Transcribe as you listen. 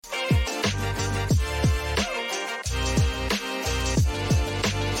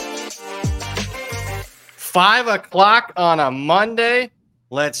5 o'clock on a Monday.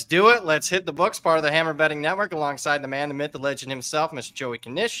 Let's do it. Let's hit the books. Part of the Hammer Betting Network, alongside the man, the myth, the legend himself, Mr. Joey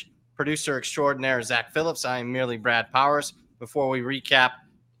Knish, producer extraordinaire Zach Phillips. I am merely Brad Powers. Before we recap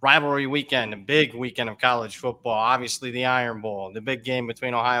rivalry weekend, a big weekend of college football, obviously the Iron Bowl, the big game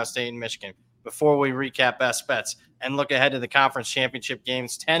between Ohio State and Michigan. Before we recap best bets and look ahead to the conference championship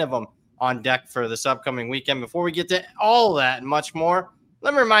games, 10 of them on deck for this upcoming weekend. Before we get to all of that and much more,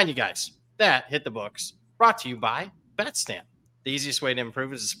 let me remind you guys that Hit the Books brought to you by BetStamp. The easiest way to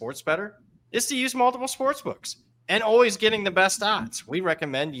improve as a sports bettor is to use multiple sports books and always getting the best odds. We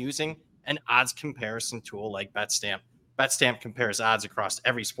recommend using an odds comparison tool like BetStamp. BetStamp compares odds across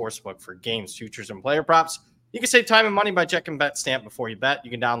every sports book for games, futures, and player props. You can save time and money by checking BetStamp before you bet. You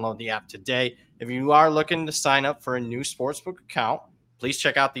can download the app today. If you are looking to sign up for a new sportsbook account, please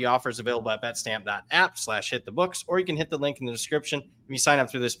check out the offers available at betstamp.app/hitthebooks, or you can hit the link in the description. If you sign up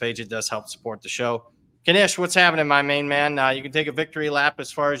through this page, it does help support the show. Knish, what's happening, my main man? You can take a victory lap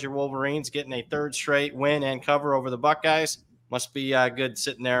as far as your Wolverines getting a third straight win and cover over the Buckeyes. Must be good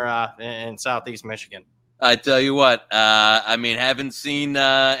sitting there in Southeast Michigan. I tell you what, haven't seen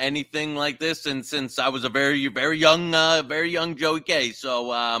anything like this since I was a very young Joey K.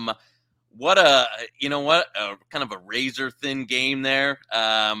 So, what a kind of a razor thin game there.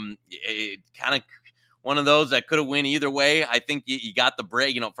 It kind of one of those that could have went either way. I think you got the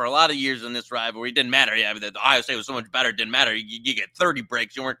break. For a lot of years in this rivalry, it didn't matter. Yeah, the Ohio State was so much better. It didn't matter. You get 30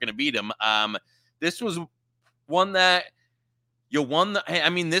 breaks, you weren't going to beat them. This was one that you won.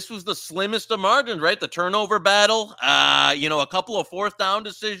 This was the slimmest of margins, right? The turnover battle. A couple of fourth down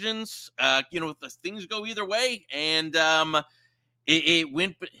decisions. Things go either way, and it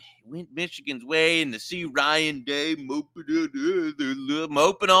went Michigan's way, and to see Ryan Day moping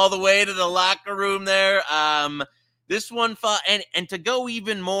all the way to the locker room there. This one fought, and to go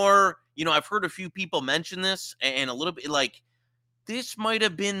even more, I've heard a few people mention this, and a little bit like this might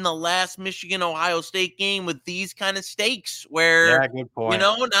have been the last Michigan-Ohio State game with these kind of stakes where, good point.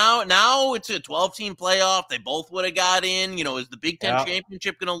 Now it's a 12-team playoff. They both would have got in. Is the Big Ten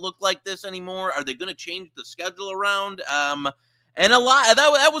championship going to look like this anymore? Are they going to change the schedule around? And a lot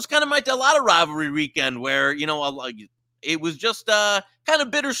that was kind of a lot of rivalry weekend where it was just kind of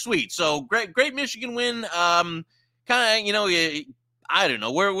bittersweet. So great Michigan win. I don't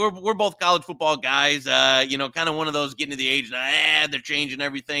know. We're both college football guys. Kind of one of those getting to the age that they're changing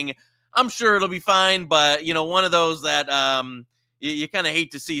everything. I'm sure it'll be fine, but one of those that you kind of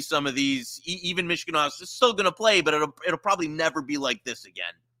hate to see some of these. Even Michigan is still going to play, but it'll probably never be like this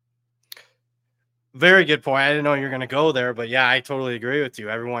again. Very good point. I didn't know you were going to go there, but yeah, I totally agree with you.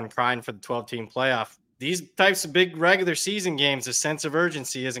 Everyone crying for the 12-team playoff. These types of big regular season games, a sense of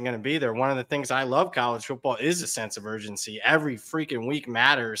urgency isn't going to be there. One of the things I love college football is a sense of urgency. Every freaking week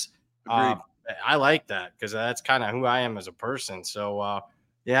matters. I like that because that's kind of who I am as a person. So,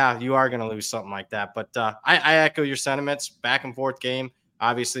 yeah, you are going to lose something like that. But I echo your sentiments. Back and forth game.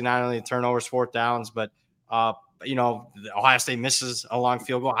 Obviously, not only turnovers, fourth downs, but Ohio State misses a long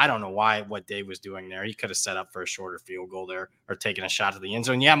field goal. I don't know what Dave was doing there. He could have set up for a shorter field goal there or taken a shot to the end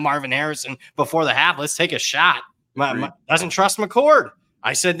zone. Yeah, Marvin Harrison before the half. Let's take a shot. Doesn't trust McCord.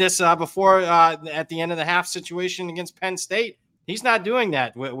 I said this before at the end of the half situation against Penn State. He's not doing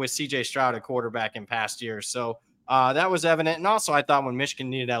that with C.J. Stroud at quarterback in past years. So that was evident. And also I thought when Michigan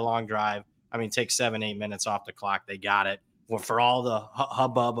needed that long drive, take 7-8 minutes off the clock, they got it. Well, for all the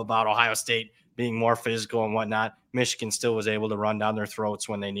hubbub about Ohio State being more physical and whatnot, Michigan still was able to run down their throats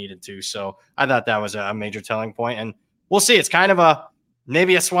when they needed to. So I thought that was a major telling point. And we'll see. It's kind of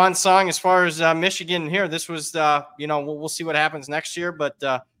maybe a swan song as far as Michigan here. This was, we'll see what happens next year. But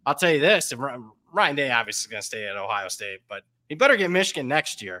I'll tell you this, Ryan Day obviously is going to stay at Ohio State, but he better get Michigan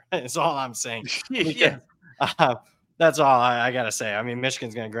next year. That's all I'm saying. Yeah. That's all I got to say.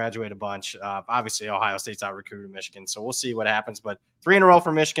 Michigan's going to graduate a bunch. Obviously, Ohio State's out-recruited Michigan, so we'll see what happens. But 3 in a row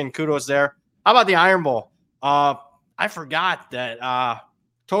for Michigan. Kudos there. How about the Iron Bowl? I forgot that.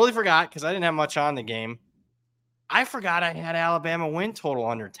 Totally forgot because I didn't have much on the game. I forgot I had Alabama win total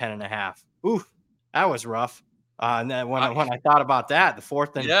under 10.5. Ooh, that was rough. And then when I thought about that, the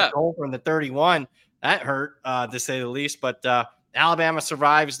fourth and goal from the 31, that hurt to say the least. But Alabama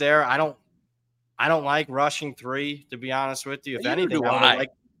survives there. I don't like rushing 3, to be honest with you. If anything,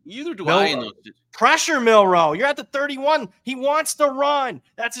 Either do I. In those. Pressure Milroe. You're at the 31. He wants to run.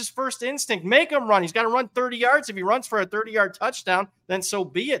 That's his first instinct. Make him run. He's got to run 30 yards. If he runs for a 30-yard touchdown, then so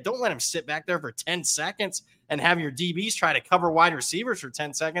be it. Don't let him sit back there for 10 seconds and have your DBs try to cover wide receivers for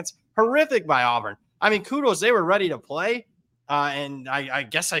 10 seconds. Horrific by Auburn. Kudos. They were ready to play. And I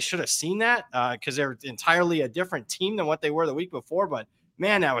guess I should have seen that because they're entirely a different team than what they were the week before. But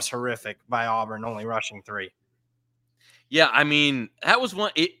man, that was horrific by Auburn, only rushing 3. Yeah, I mean, that was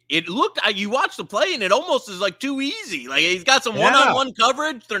one. It looked. You watch the play, and it almost is like too easy. Like he's got some one-on-one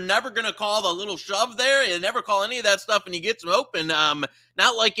coverage. They're never gonna call the little shove there. They never call any of that stuff, and he gets him open.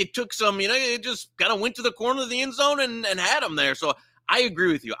 Not like it took some. It just kind of went to the corner of the end zone and had him there. So I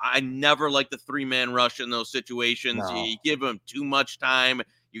agree with you. I never like the 3-man rush in those situations. No. You give him too much time.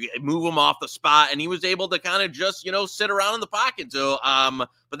 You move him off the spot, and he was able to kind of just, sit around in the pocket. So,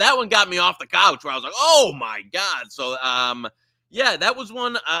 but that one got me off the couch where I was like, oh my God. So, yeah, that was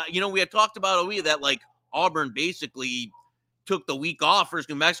one, we had talked about that like Auburn basically took the week off versus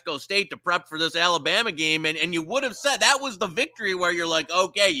New Mexico State to prep for this Alabama game. And you would have said that was the victory where you're like,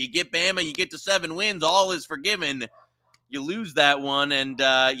 okay, you get Bama, you get to 7 wins, all is forgiven. You lose that one. And,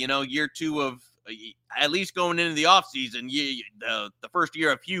 year 2 of, at least going into the offseason, the first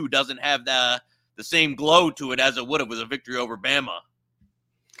year of Hugh doesn't have the same glow to it as it would have with a victory over Bama.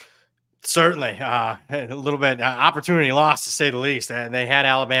 Certainly. A little bit opportunity lost, to say the least. And they had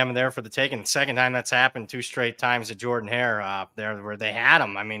Alabama there for the taking. Second time that's happened, 2 straight times at Jordan Hare there where they had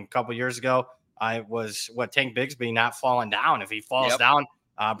him. I mean, a couple years ago, it was Tank Bigsby not falling down. If he falls down,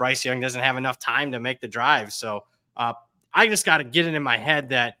 Bryce Young doesn't have enough time to make the drive. So I just got to get it in my head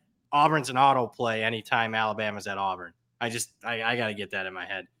that Auburn's an auto play anytime Alabama's at Auburn. I got to get that in my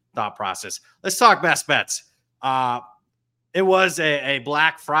head, thought process. Let's talk best bets. It was a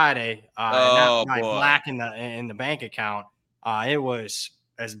Black Friday. Black in the bank account. It was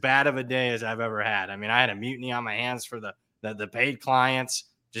as bad of a day as I've ever had. I mean, I had a mutiny on my hands for the paid clients.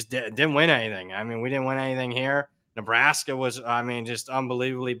 Just didn't win anything. I mean, we didn't win anything here. Nebraska was, just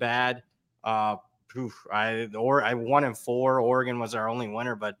unbelievably bad. I won in 4. Oregon was our only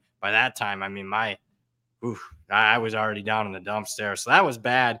winner, but by that time, I mean, I was already down in the dumps there. So that was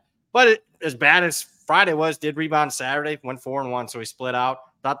bad. But as bad as Friday was, did rebound Saturday, went 4-1. So we split out.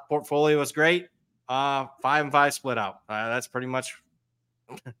 Thought the portfolio was great. 5-5 split out. That's pretty much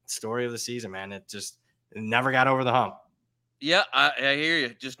the story of the season, man. It never got over the hump. Yeah, I hear you.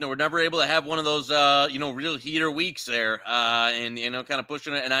 Just we're never able to have one of those, real heater weeks there, and kind of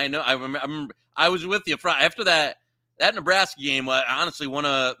pushing it. And I know I remember I was with you after that Nebraska game. Honestly, one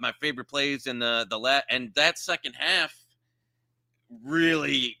of my favorite plays in and that second half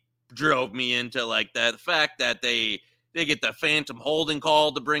really drove me into like that. The fact that they get the phantom holding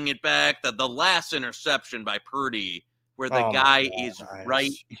call to bring it back. The last interception by Purdy, where the guy is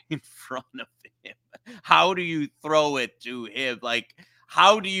right in front of him. How do you throw it to him? Like,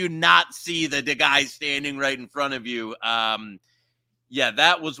 how do you not see the guy standing right in front of you? Yeah,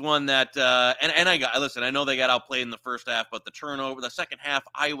 that was one that, I know they got outplayed in the first half, but the turnover, the second half,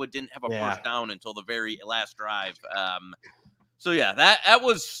 Iowa didn't have a first down until the very last drive. So yeah, that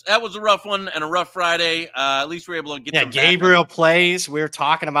was a rough one and a rough Friday. At least we were able to get. Yeah, Gabriel plays. We were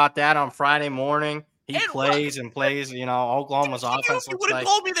talking about that on Friday morning. He plays. Oklahoma's offense. You would have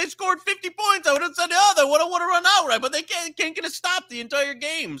told me they scored 50 points. I would have said, they would have run out, right? But they can't get a stop the entire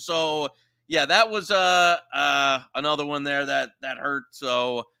game. So yeah, that was another one there that hurt.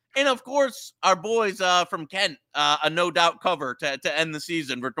 So, and of course, our boys from Kent, a no doubt cover to end the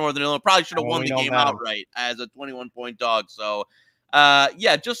season for Northern Illinois. Probably should have won the game outright as a 21-point dog. So,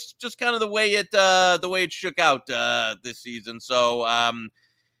 just kind of the way it shook out this season. So,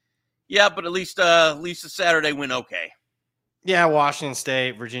 yeah, but at least the Saturday went okay. Yeah, Washington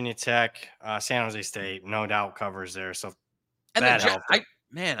State, Virginia Tech, San Jose State, no doubt covers there. So that helped.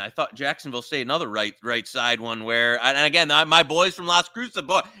 I thought Jacksonville State, another right side one where, and again, my boys from Las Cruces,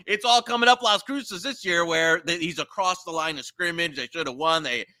 it's all coming up Las Cruces this year where he's across the line of scrimmage. They should have won.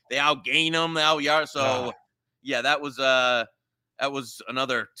 They outgain him. So, yeah, that was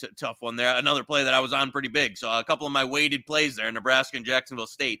another tough one there. Another play that I was on pretty big. So a couple of my weighted plays there, Nebraska and Jacksonville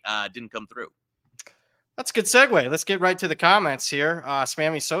State, didn't come through. That's a good segue. Let's get right to the comments here.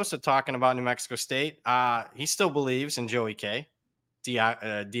 Spammy Sosa talking about New Mexico State. He still believes in Joey K.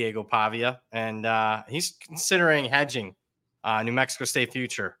 Diego Pavia, and he's considering hedging New Mexico State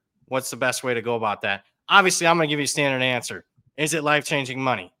future. What's the best way to go about that? Obviously, I'm going to give you a standard answer. Is it life-changing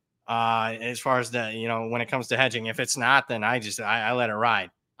money? As far as when it comes to hedging, if it's not, then I let it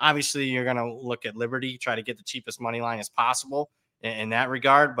ride. Obviously, you're going to look at Liberty, try to get the cheapest money line as possible in that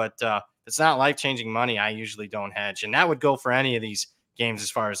regard. But if it's not life-changing money, I usually don't hedge. And that would go for any of these games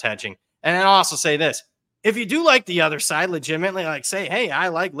as far as hedging. And I'll also say this. If you do like the other side legitimately, like say, hey, I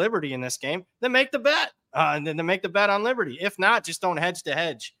like Liberty in this game, then make the bet. Then make the bet on Liberty. If not, just don't hedge to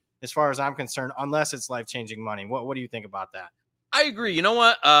hedge as far as I'm concerned, unless it's life-changing money. What do you think about that? I agree. You know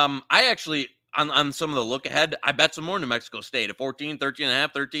what? on some of the look ahead, I bet some more New Mexico State at 14, 13 and a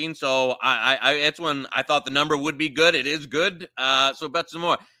half, 13. So I that's when I thought the number would be good. It is good. So bet some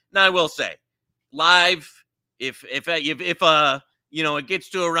more. Now I will say, live, if it gets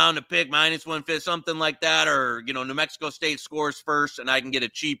to around a pick -150, something like that, or New Mexico State scores first, and I can get a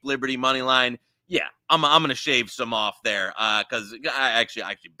cheap Liberty money line. Yeah, I'm gonna shave some off there because I actually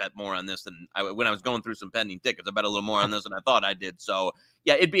bet more on this than when I was going through some pending tickets. I bet a little more on this than I thought I did. So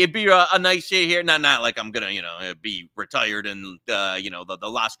yeah, it'd be a nice day here. Not like I'm gonna be retired in the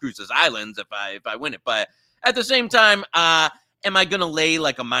Las Cruces Islands if I win it. But at the same time, am I gonna lay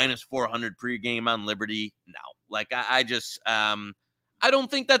like a -400 pregame on Liberty? No. Like I just I don't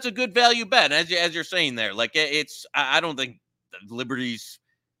think that's a good value bet. As you're saying there, like I don't think Liberty's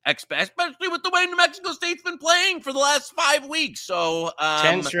especially with the way New Mexico State's been playing for the last 5 weeks. So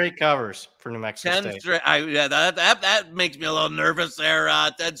 10 straight covers for New Mexico 10 State. straight. That makes me a little nervous there.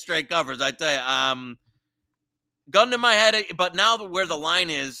 10 straight covers, I tell you. Gun to my head, but now where the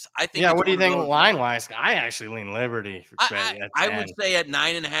line is, I think. Yeah, what do you think line wise? I actually lean Liberty. I would say at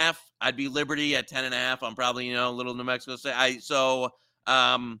 9.5, I'd be Liberty. At 10.5, I'm probably a little New Mexico State.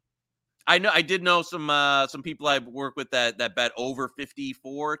 I did know some people I work with that bet over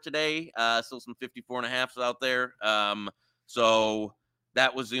 54 today. Still some 54.5s out there. So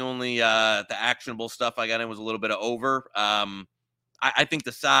that was the only the actionable stuff I got in was a little bit of over. I think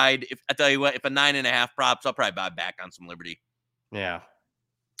the side, if I tell you what, if a 9.5 props, I'll probably buy back on some Liberty. Yeah.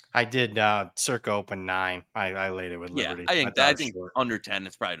 I did circa open 9. I laid it with Liberty. Yeah, I think under 10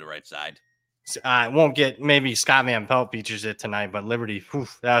 is probably the right side. I won't get, maybe Scott Van Pelt features it tonight, but Liberty,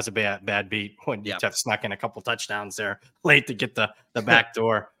 that was a bad beat when you snuck in a couple touchdowns there late to get the back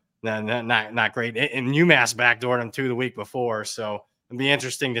door. Not great. And UMass backdoored them too the week before. So it'd be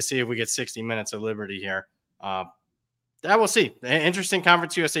interesting to see if we get 60 minutes of Liberty here. That we'll see. Interesting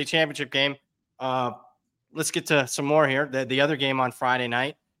Conference USA Championship game. Let's get to some more here. The other game on Friday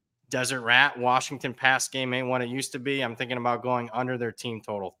night, Desert Rat, Washington pass game ain't what it used to be. I'm thinking about going under their team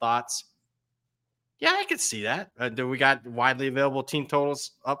total. Thoughts? Yeah, I could see that. Do we got widely available team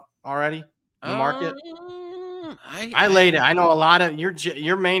totals up already in the market? I laid it. I know a lot of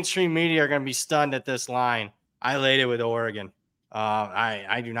your mainstream media are going to be stunned at this line. I laid it with Oregon.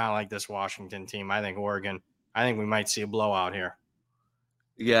 I do not like this Washington team. I think we might see a blowout here.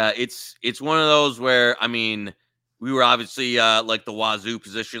 Yeah, it's one of those where, we were obviously like the Wazoo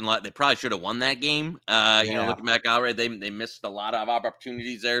position. They probably should have won that game. Looking back outright, they missed a lot of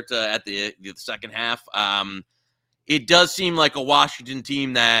opportunities there at the second half. It does seem like a Washington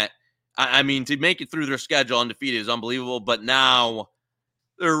team that, to make it through their schedule undefeated is unbelievable. But now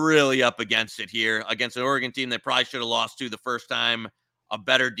they're really up against it here against an Oregon team they probably should have lost to the first time. A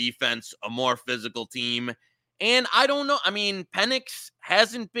better defense, a more physical team. And I don't know. Penix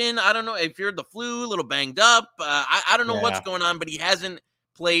hasn't been, I don't know if you're the flu, a little banged up. I don't know what's going on, but he hasn't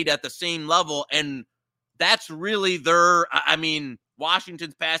played at the same level. And that's really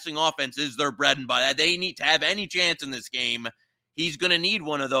Washington's passing offense is their bread and butter. They need to have any chance in this game. He's going to need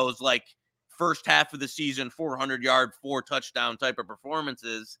one of those, like, first half of the season, 400-yard, 4-touchdown type of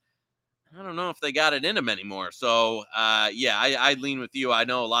performances. I don't know if they got it in him anymore. So, I lean with you. I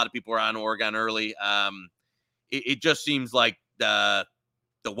know a lot of people are on Oregon early. It just seems like the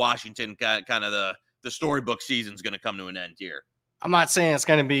Washington kind of the storybook season is going to come to an end here. I'm not saying it's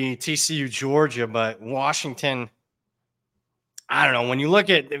going to be TCU Georgia, but Washington, I don't know. When you look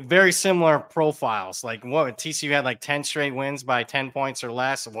at very similar profiles, like what TCU had like 10 straight wins by 10 points or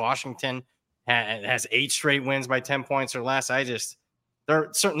less. Washington has 8 straight wins by 10 points or less. They're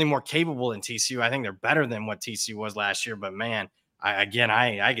certainly more capable than TCU. I think they're better than what TCU was last year, but man, I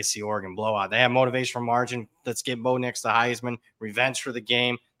can see Oregon blowout. They have motivation for margin. Let's get Bo Nix the Heisman. Revenge for the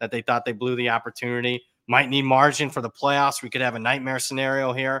game that they thought they blew the opportunity. Might need margin for the playoffs. We could have a nightmare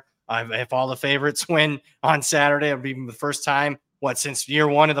scenario here. If all the favorites win on Saturday, it'll be the first time, since year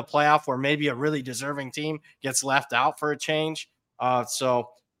 1 of the playoff where maybe a really deserving team gets left out for a change.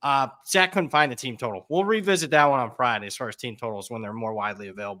 Zach couldn't find the team total. We'll revisit that one on Friday as far as team totals when they're more widely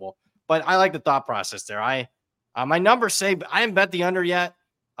available. But I like the thought process there. My numbers say I haven't bet the under yet,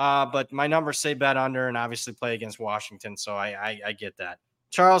 but my numbers say bet under and obviously play against Washington. So I get that.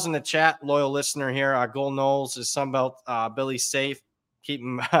 Charles in the chat, loyal listener here. Gold Knowles is Sunbelt Billy safe. Keep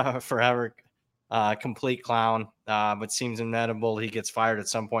him forever. Complete clown, but seems inevitable. He gets fired at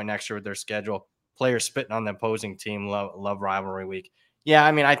some point next year with their schedule. Players spitting on the opposing team. Love rivalry week. Yeah,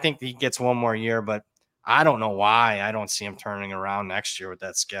 I think he gets one more year, but I don't know why I don't see him turning around next year with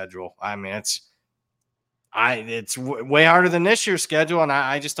that schedule. It's way harder than this year's schedule, and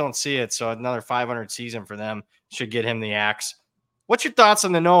I just don't see it. So another 500 season for them should get him the axe. What's your thoughts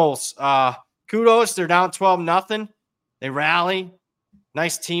on the Knowles? kudos. They're down 12-0. They rally.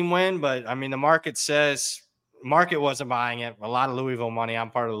 Nice team win, but I mean, the market wasn't buying it. A lot of Louisville money. I'm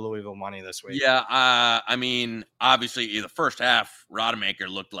part of the Louisville money this week. Yeah, I mean, obviously, the first half, Rodemaker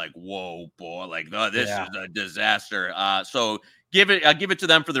looked like, whoa, boy, like this is a disaster. So give it to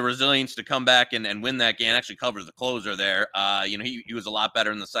them for the resilience to come back and win that game. Actually, cover the closer there. He was a lot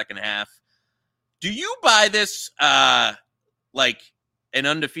better in the second half. Do you buy this? Like an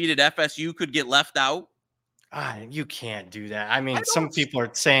undefeated FSU could get left out? You can't do that. I mean, some people are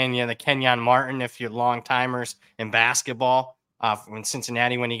saying, the Kenyon Martin, if you're long timers in basketball, when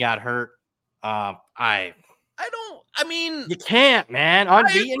Cincinnati, when he got hurt, you can't, man.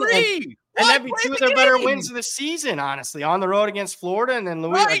 Unbeaten. I agree. And that'd be two of their better wins of the season, honestly, on the road against Florida and then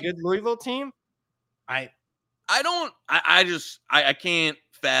a good Louisville team. I can't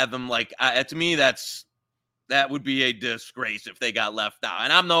fathom, like, to me, that would be a disgrace if they got left out.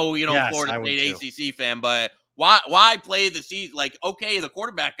 And I'm no, Florida State ACC fan, but why play the season? Like, okay, the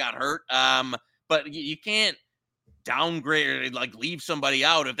quarterback got hurt, but you can't downgrade or like leave somebody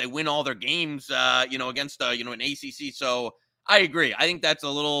out if they win all their games, against an ACC. So I agree. I think that's a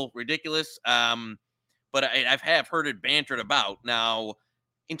little ridiculous. But I have heard it bantered about. Now,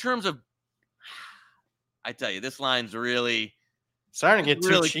 in terms of, I tell you, this line's really starting to get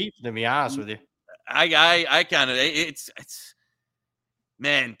too cheap, to be honest with you. I kind of, it's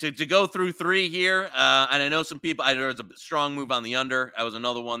man, to go through 3 here. And I know some people, there was a strong move on the under. That was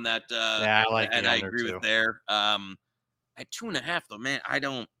another one that, I like, and I agree with there. At 2.5 though, man,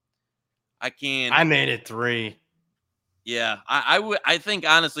 I can't. I made it 3. Yeah, I think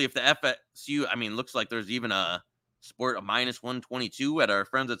honestly, if the FSU, looks like there's even a minus 122 at our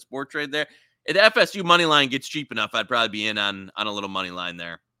friends at Sport Trade there. If the FSU money line gets cheap enough, I'd probably be in on a little money line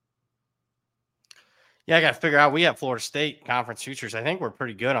there. Yeah, I got to figure out. We have Florida State conference futures. I think we're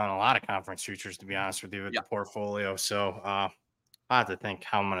pretty good on a lot of conference futures, to be honest with you, with the portfolio. So I'll have to think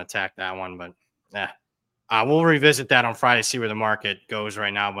how I'm going to attack that one. But we'll revisit that on Friday, see where the market goes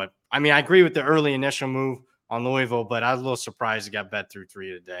right now. But I agree with the early initial move on Louisville, but I was a little surprised it got bet through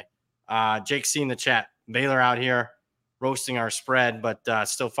 3 today. Jake C in the chat. Baylor out here roasting our spread, but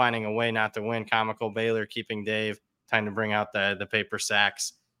still finding a way not to win. Comical Baylor keeping Dave. Time to bring out the paper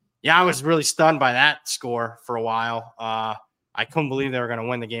sacks. Yeah, I was really stunned by that score for a while. I couldn't believe they were going to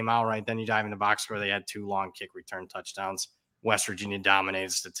win the game outright. Then you dive in the box score. They had 2 long kick return touchdowns. West Virginia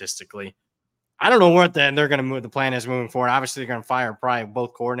dominated statistically. I don't know what they're going to move. The plan is moving forward. Obviously, they're going to fire probably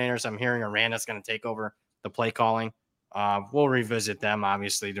both coordinators. I'm hearing Aranda's going to take over the play calling. We'll revisit them,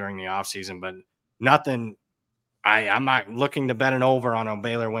 obviously, during the offseason, but nothing. I'm not looking to bet an over on a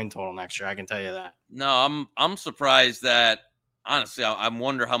Baylor win total next year. I can tell you that. No, I'm surprised that, honestly, I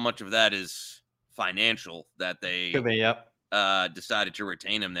wonder how much of that is financial that they could be, decided to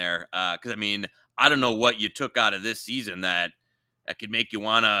retain him there. Because, I don't know what you took out of this season that could make you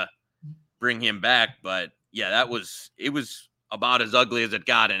want to bring him back. But, yeah, it was about as ugly as it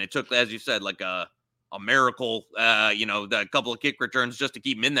got. And it took, as you said, like a miracle, the couple of kick returns just to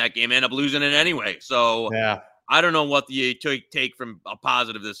keep him in that game, end up losing it anyway. So, yeah. I don't know what you take from a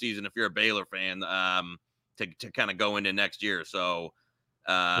positive this season if you're a Baylor fan to kind of go into next year. So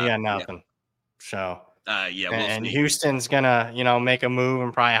we got nothing. Yeah. So we'll see. Houston's gonna make a move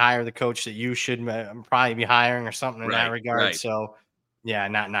and probably hire the coach that you should probably be hiring or something in that regard. Right. So yeah,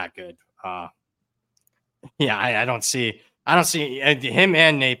 not good. I don't see him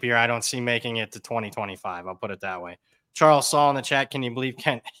and Napier. I don't see making it to 2025. I'll put it that way. Charles Saul in the chat. Can you believe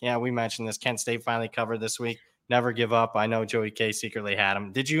Kent? Yeah, we mentioned this. Kent State finally covered this week. Never give up. I know Joey K secretly had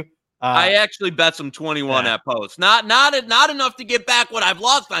him. Did you? I actually bet some 21 at post. Not enough to get back what I've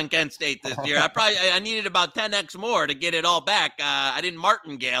lost on Kent State this year. I needed about 10x more to get it all back. I didn't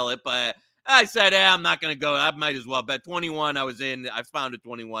martingale it, but I said, I'm not going to go. I might as well bet 21. I was in. I found a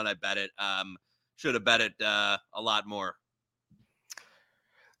 21. I bet it. Should have bet it a lot more.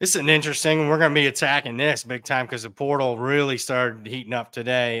 This is an interesting. We're going to be attacking this big time because the portal really started heating up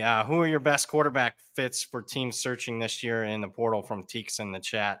today. Who are your best quarterback fits for teams searching this year in the portal from Teeks in the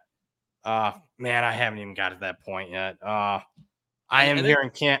chat? Man, I haven't even got to that point yet. I am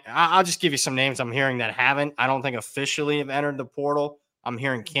hearing I'll just give you some names I'm hearing that haven't. I don't think officially have entered the portal. I'm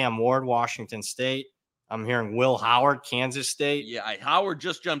hearing Cam Ward, Washington State. I'm hearing Will Howard, Kansas State. Yeah, Howard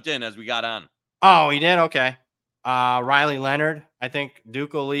just jumped in as we got on. Oh, he did? Okay. Riley Leonard, I think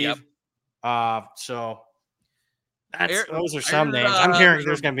Duke will leave. Yep. So those are some names. I'm hearing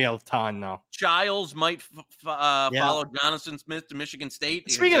there's going to be a ton, though. Childs might follow Jonathan Smith to Michigan State.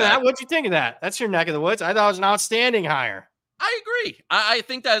 Speaking of that, what'd you think of that? That's your neck of the woods. I thought it was an outstanding hire. I agree. I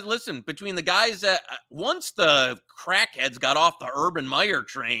think that, listen, between the guys that once the crackheads got off the Urban Meyer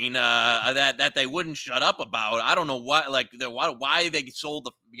train, that they wouldn't shut up about. I don't know why, why they sold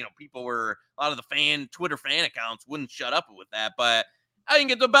people were a lot of the Twitter fan accounts wouldn't shut up with that. But I think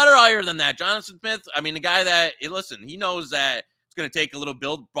it's a better hire than that. Jonathan Smith, I mean, the guy that, listen, he knows that it's going to take a little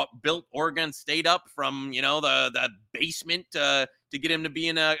built Oregon State up from, the basement to get him to be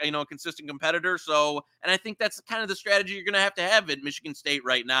a consistent competitor. So, and I think that's kind of the strategy you're going to have at Michigan State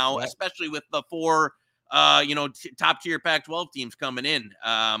right now, Yeah. especially with the 4 top tier Pac-12 teams coming in.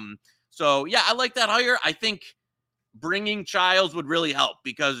 So yeah, I like that hire. I think bringing Childs would really help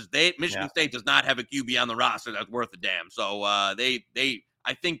because Michigan State does not have a QB on the roster that's worth a damn. So I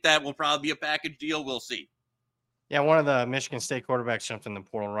think that will probably be a package deal. We'll see. Yeah, one of the Michigan State quarterbacks jumped in the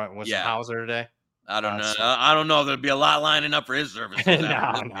portal, right? Was it Hauser today? I don't know. I don't know. There'd be a lot lining up for his services.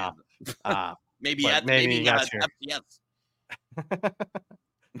 No. Maybe you got your... yes.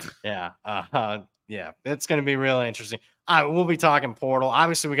 Yeah. It's going to be really interesting. We'll be talking portal.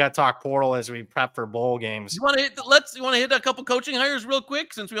 Obviously, we got to talk portal as we prep for bowl games. You want to hit a couple coaching hires real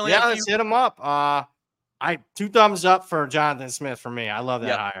quick since we only have let's hit them up. 2 thumbs up for Jonathan Smith for me. I love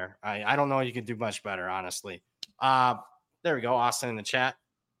that hire. I don't know you could do much better, honestly. There we go. Austin in the chat.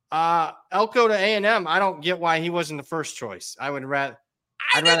 Elko to A&M. I don't get why he wasn't the first choice. I'd rather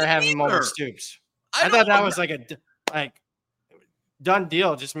have him over Stoops. I thought that was like a done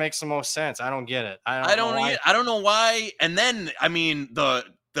deal. Just makes the most sense. I don't get it. I don't know why. And then, I mean, the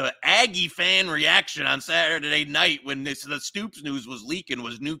Aggie fan reaction on Saturday night when the Stoops news was leaking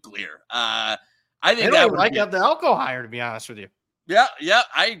was nuclear. I think that would like the Elko hire, to be honest with you. Yeah,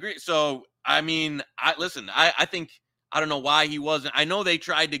 I agree. So, I mean, I think, I don't know why he wasn't. I know they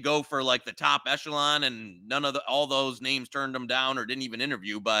tried to go for like the top echelon and all those names turned them down or didn't even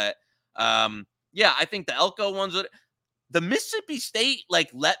interview. But I think the Elko ones, the Mississippi State,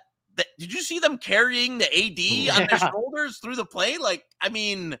 did you see them carrying the AD on their shoulders through the play? Like, I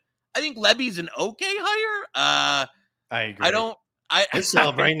mean, I think Levy's an okay hire. I agree. They're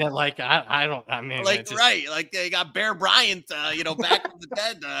celebrating it like right, like they got Bear Bryant, back from the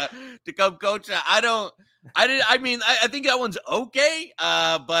dead to come coach. I think that one's okay,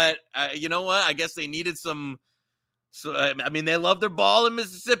 but you know what? I guess they needed some. So I mean, they love their ball in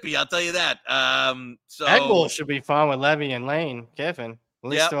Mississippi. I'll tell you that. So Egg Bowl should be fun with Levy and Lane Kiffin. At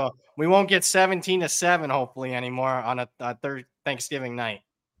least we won't get 17-7 hopefully anymore on a third Thanksgiving night.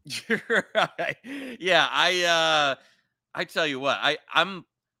 Right. Yeah, I tell you what, I'm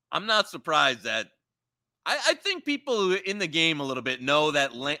not surprised that I think people in the game a little bit know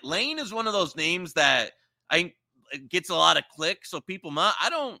that Lane is one of those names that gets a lot of clicks. So people, I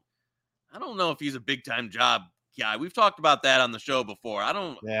don't know if he's a big time job guy. We've talked about that on the show before.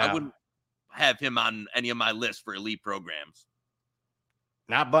 I wouldn't have him on any of my lists for elite programs.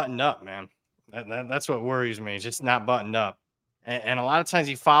 Not buttoned up, man. That's what worries me. Just not buttoned up. And a lot of times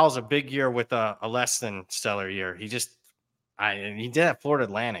he follows a big year with a less than stellar year. He did at Florida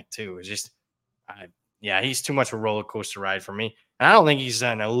Atlantic too. It's just, he's too much of a roller coaster ride for me. And I don't think he's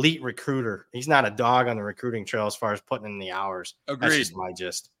an elite recruiter. He's not a dog on the recruiting trail as far as putting in the hours. Agreed. That's just my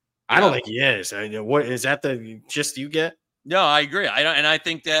gist. I don't think he is. What is that the gist you get? No, I agree. I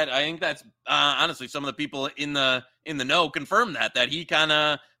think that's honestly some of the people in the know confirm that he kind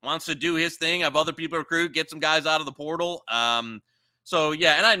of wants to do his thing, have other people recruit, get some guys out of the portal. So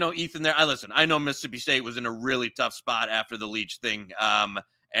yeah, and I know Ethan there. I know Mississippi State was in a really tough spot after the Leach thing.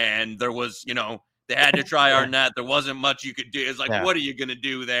 And there was, they had to try Arnett. There wasn't much you could do. It's like, what are you going to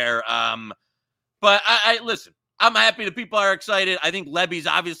do there? But I listen, I'm happy that people are excited. I think Levy's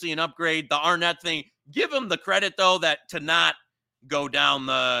obviously an upgrade. The Arnett thing, give him the credit though, that to not go down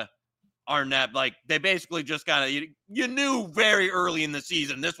the Arnett, like they basically just kind of, you knew very early in the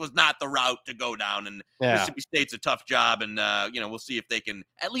season this was not the route to go down, and Mississippi State's a tough job, and we'll see if they can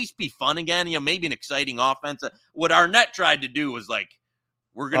at least be fun again, maybe an exciting offense. What Arnett tried to do was like,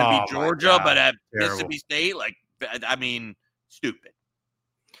 we're going to be Georgia, but at Mississippi State, like, I mean, stupid.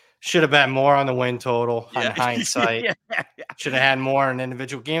 Should have bet more on the win total on hindsight. Should have had more in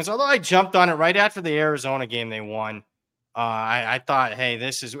individual games. Although I jumped on it right after the Arizona game they won. I thought, hey,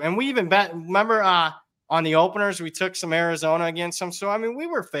 this is, and we even bet. Remember on the openers, we took some Arizona against them. So I mean, we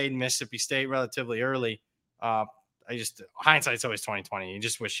were fading Mississippi State relatively early. Hindsight's always 20/20. You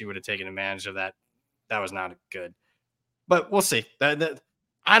just wish you would have taken advantage of that. That was not good. But we'll see.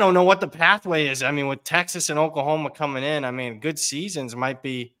 I don't know what the pathway is. I mean, with Texas and Oklahoma coming in, I mean, good seasons might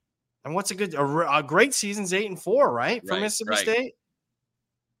be. And what's a great season's 8-4, right? For Mississippi State.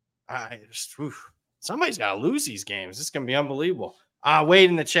 Somebody's got to lose these games. This is going to be unbelievable. Wade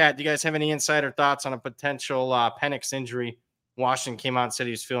in the chat, do you guys have any insider thoughts on a potential Penix injury Washington came out and said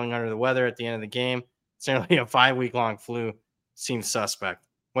he was feeling under the weather at the end of the game. It's nearly a 5-week-long flu. Seems suspect.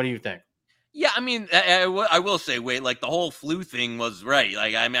 What do you think? Yeah, I mean, I will say, wait, like the whole flu thing was right.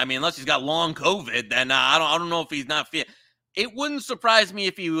 Like, I mean, unless he's got long COVID, then I don't know if he's not fit. It wouldn't surprise me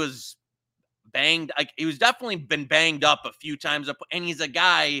if he was banged. Like, he was definitely been banged up a few times, and he's a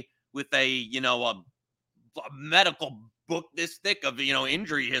guy with a medical book this thick of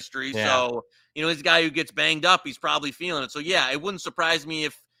injury history. Yeah. So he's a guy who gets banged up. He's probably feeling it. So yeah, it wouldn't surprise me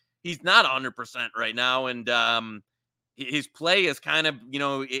if he's not 100% right now, and his play is kind of,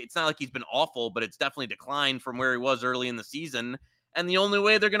 it's not like he's been awful, but it's definitely declined from where he was early in the season. And the only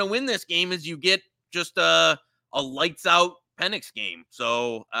way they're going to win this game is you get just a lights out Penix game.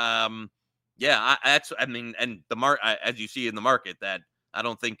 So, yeah, and as you see in the market, that I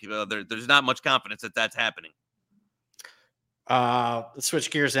don't think there's not much confidence that that's happening. Let's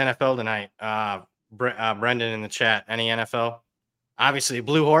switch gears to NFL tonight. Brendan in the chat, any NFL? Obviously,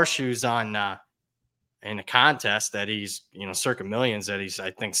 blue horseshoes on in a contest that he's, circa millions that he's, I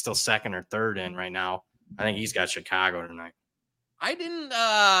think, still second or third in right now. I think he's got Chicago tonight. I didn't.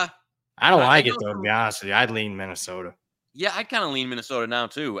 I don't like it, though, to be honest with you. I'd lean Minnesota. Yeah, I kind of lean Minnesota now,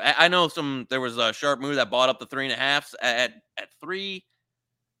 too. I know there was a sharp move that bought up the 3.5 at 3.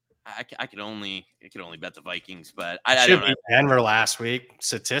 I could only bet the Vikings, but I don't know. Denver last week.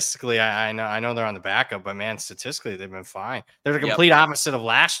 Statistically, I know they're on the backup, but man, statistically they've been fine. They're the complete opposite of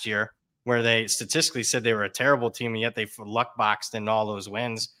last year, where they statistically said they were a terrible team, and yet they luck boxed into all those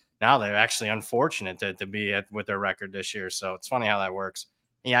wins. Now they're actually unfortunate to be with their record this year. So it's funny how that works.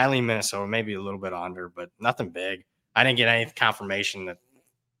 Yeah, I lean Minnesota, maybe a little bit under, but nothing big. I didn't get any confirmation that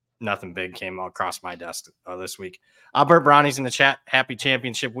nothing big came across my desk this week. Albert Brownie's in the chat. Happy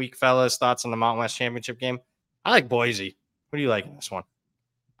championship week, fellas. Thoughts on the Mountain West championship game? I like Boise. What do you like in this one?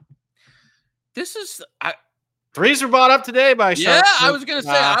 This is threes were bought up today by Sharp. Yeah, I was gonna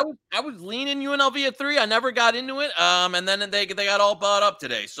say I was leaning UNLV at 3. I never got into it. And then they got all bought up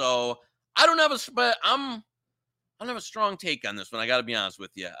today. So I don't have I don't have a strong take on this one. I got to be honest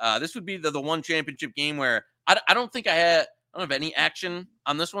with you. This would be the one championship game where I don't think I don't have any action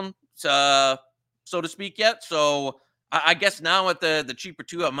on this one, so to speak, yet. So I guess now at the cheaper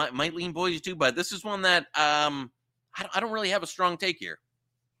 2, I might lean Boise too. But this is one that I don't really have a strong take here.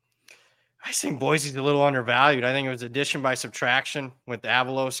 I think Boise's a little undervalued. I think it was addition by subtraction with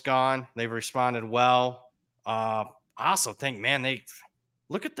Avalos gone. They've responded well. I also think, man, they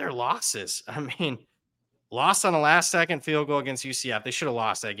look at their losses. I mean, lost on a last-second field goal against UCF. They should have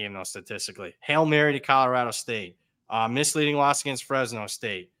lost that game, though, statistically. Hail Mary to Colorado State. Misleading loss against Fresno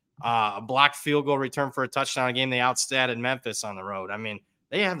State. A blocked field goal return for a touchdown, a game they outstatted Memphis on the road. I mean,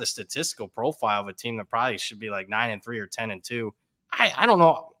 they have the statistical profile of a team that probably should be like 9-3 or 10-2. I don't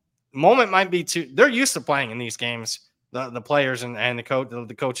know. Moment might be too. They're used to playing in these games. The players and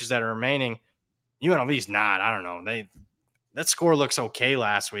the coaches that are remaining. UNLV's not. I don't know. That score looks okay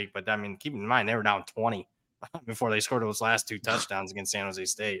last week, but I mean, keep in mind they were down 20 before they scored those last 2 touchdowns against San Jose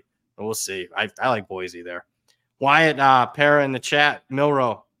State. But we'll see. I like Boise there. Wyatt Para in the chat.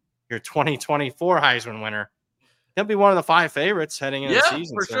 Milroe, your 2024 Heisman winner. He'll be one of the 5 favorites heading into the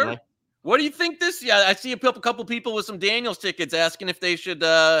season. For certainly. Sure. What do you think this? Yeah, I see a couple people with some Daniels tickets asking if they should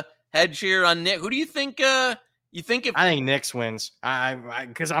hedge here on Nick. Who do you think? I think Knicks wins.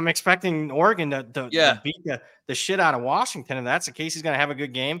 Because I'm expecting Oregon to beat the shit out of Washington. If that's the case, he's going to have a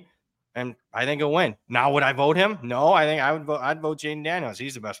good game, and I think he'll win. Now, would I vote him? No, I think I'd vote Jaden Daniels.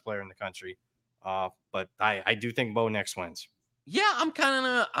 He's the best player in the country. But I do think Bo Nix wins. Yeah,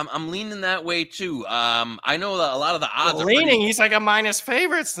 I'm leaning that way too. I know that a lot of the odds are leaning. He's like a minus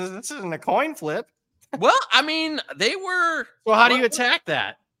favorites. This isn't a coin flip. Well, I mean, they were. Well, how do you attack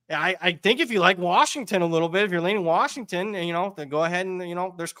that? I think if you like Washington a little bit, if you're leaning Washington, then go ahead and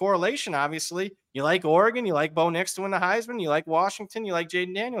there's correlation. Obviously, you like Oregon, you like Bo Nix to win the Heisman, you like Washington, you like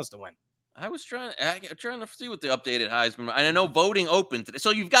Jaden Daniels to win. I was trying to see what the updated Heisman, and I know voting open today.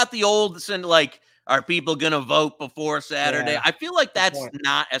 So you've got the old are people going to vote before Saturday? Yeah, I feel like that's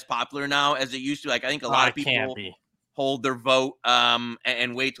not as popular now as it used to. Like, I think a lot of people hold their vote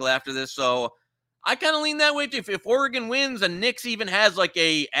and wait till after this. So I kind of lean that way too. If Oregon wins and Nix even has like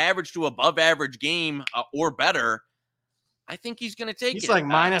a average to above average game or better, I think he's going to take it. He's like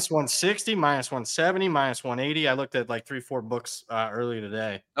minus 160, minus 170, minus 180. I looked at like 3-4 books earlier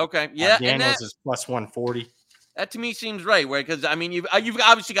today. Okay. Yeah. Daniels is plus 140. That to me seems right, because I mean you've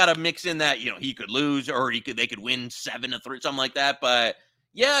obviously got to mix in that he could lose or they could win 7-3, something like that. But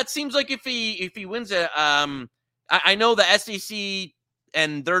yeah, it seems like if he wins it, I know the SEC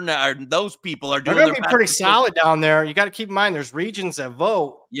and they're not. Those people are They're doing going their to be best pretty to still. solid down there. You got to keep in mind there's regions that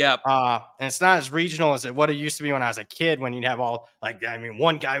vote. Yep. And it's not as regional as what it used to be when I was a kid, when you'd have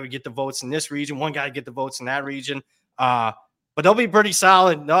one guy would get the votes in this region, one guy would get the votes in that region. But they'll be pretty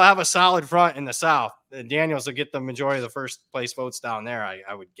solid. They'll have a solid front in the South. Daniels will get the majority of the first place votes down there,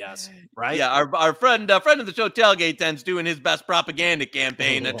 I would guess. Right? Yeah, our friend of the show, Tailgate Tent's doing his best propaganda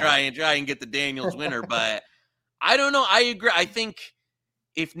campaign to try and get the Daniels winner. But I don't know. I agree. I think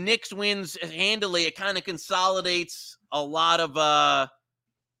if Knicks wins handily, it kind of consolidates a lot of the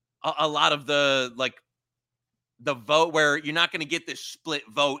vote, where you're not going to get this split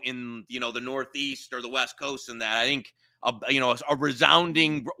vote in the Northeast or the West Coast, and that I think a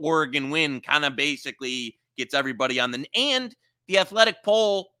resounding Oregon win kind of basically gets everybody on and the Athletic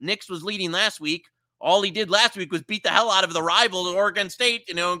poll. Knicks was leading last week. All he did last week was beat the hell out of the rival, Oregon State.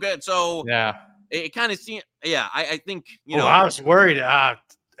 Good. So yeah, it kind of seemed. Yeah, I think I was worried.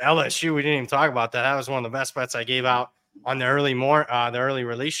 LSU. We didn't even talk about that. That was one of the best bets I gave out on the early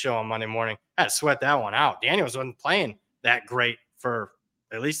release show on Monday morning. I had to sweat that one out. Daniels wasn't playing that great for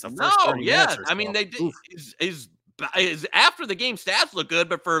at least the first 30 minutes or so. I mean, they did. Is after the game stats look good,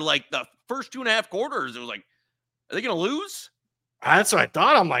 but for like the first 2.5 quarters, it was like, are they going to lose? That's what I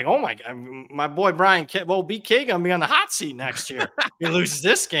thought. I'm like, oh my God, my boy Brian BK going to be on the hot seat next year. He loses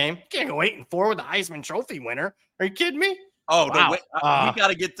this game. You can't go 8-4 with the Heisman Trophy winner. Are you kidding me? Oh, wow. No, we got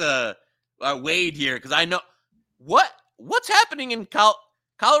to get to Wade here, because I know what's happening in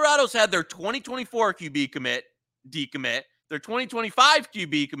Colorado's had their 2024 QB decommit, their 2025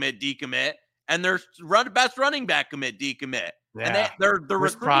 QB decommit, and their best running back decommit. Yeah. And their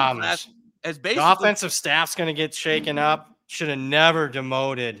recruiting class has basically, the offensive staff's going to get shaken up. Should have never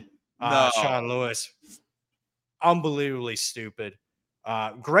demoted Sean Lewis. Unbelievably stupid.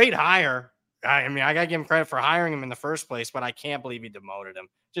 Great hire. I mean, I got to give him credit for hiring him in the first place, but I can't believe he demoted him.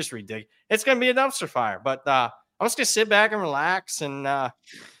 Just ridiculous. It's going to be a dumpster fire. But I'm just going to sit back and relax. And, I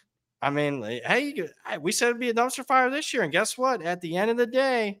mean, hey, we said it'd be a dumpster fire this year. And guess what? At the end of the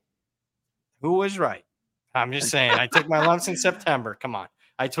day, who was right? I'm just saying. I took my lumps in September. Come on.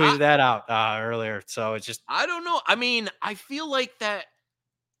 I tweeted that out earlier. So it's just. I don't know. I mean, I feel like that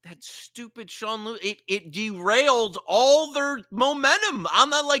stupid Sean Lewis, it derailed all their momentum.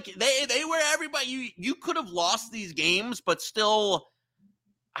 I'm not like they were everybody. You could have lost these games, but still,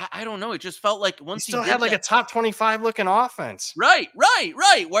 I don't know. It just felt like once you still had like a top 25 looking offense. Right.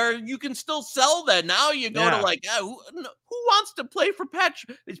 Where you can still sell that. Now you go to like, who wants to play for Pat?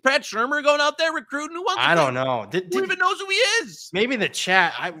 Is Pat Shermer going out there recruiting? Who wants? I don't know. Who even knows who he is? Maybe the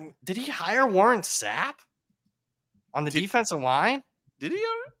chat. Did he hire Warren Sapp on the defensive line? Did he?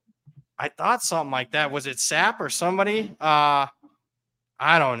 I thought something like that. Was it Sapp or somebody? I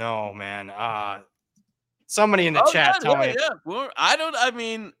don't know, man. Somebody in the chat tell me. Yeah. Well, I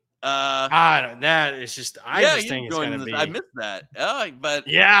mean, that is just. I just think it's going to be. I missed that. But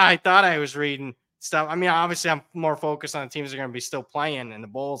yeah, I thought I was reading stuff. I mean, obviously, I'm more focused on the teams that are going to be still playing in the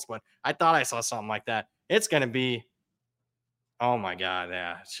bowls, but I thought I saw something like that. It's going to be. Oh my God!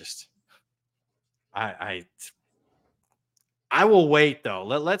 Yeah, it's just. I will wait though.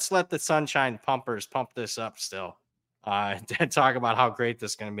 Let's let the Sunshine Pumpers pump this up still. And talk about how great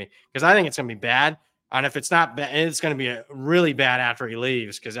this is going to be, because I think it's going to be bad. And if it's not bad, it's going to be really bad after he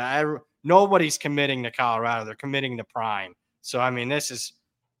leaves, because nobody's committing to Colorado. They're committing to Prime. So, I mean, this is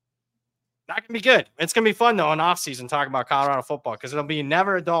not going to be good. It's going to be fun, though, in offseason talking about Colorado football, because it'll be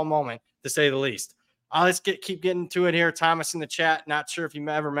never a dull moment, to say the least. Let's keep getting to it here. Thomas in the chat. Not sure if you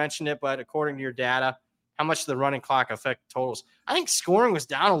ever mentioned it, but according to your data, how much did the running clock affect totals? I think scoring was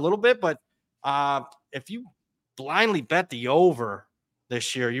down a little bit, but if you blindly bet the over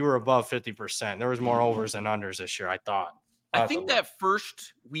this year, you were above 50%. There was more overs than unders this year, I thought. I think that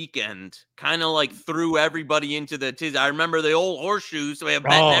first weekend kind of like threw everybody into the tizzy. I remember the old horseshoes. So we have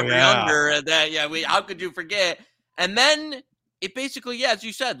betting every under. How could you forget? And then it basically, as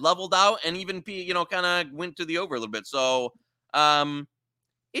you said, leveled out and even kind of went to the over a little bit. So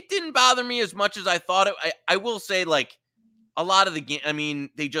it didn't bother me as much as I thought it. I will say, like, a lot of the game, I mean,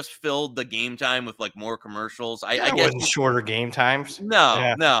 they just filled the game time with like more commercials. I guess wasn't shorter game times.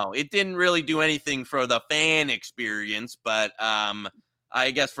 No, it didn't really do anything for the fan experience. But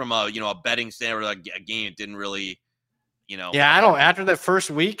I guess from a betting standard, like a game, it didn't really, Yeah, I don't. After the first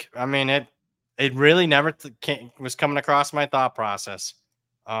week, I mean, it really never was coming across my thought process.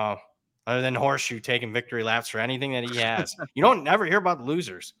 Other than Horseshoe taking victory laps for anything that he has, you don't never hear about the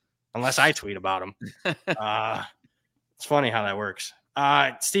losers unless I tweet about them. It's funny how that works.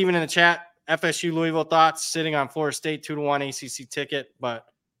 Steven in the chat, FSU Louisville thoughts, sitting on Florida State 2-1 ACC ticket, but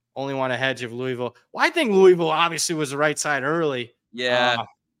only want a hedge of Louisville. Well, I think Louisville obviously was the right side early. Yeah.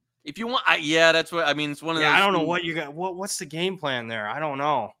 If you want, that's what I mean. It's one of Yeah, those. I don't know what you got. What's the game plan there? I don't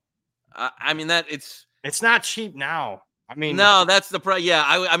know. I mean that it's not cheap now. I mean, no, that's the Yeah,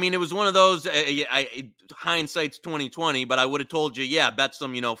 I mean it was one of those. Hindsight's 2020, but I would have told you, bet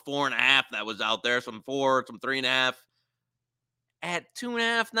some 4.5 that was out there, some 4, some 3.5. At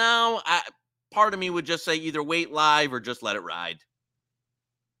 2.5 now, part of me would just say either wait live or just let it ride.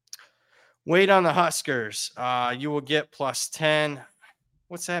 wait on the Huskers. You will get +10.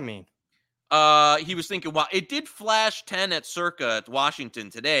 What's that mean? He was thinking, well, it did flash 10 at Circa at Washington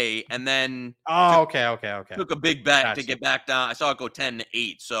today, and then Oh, okay. took a big bet to Gotcha. get back down. I saw it go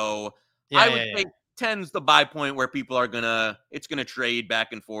 10-8. So Yeah, I would say 10's the buy point where people are it's gonna trade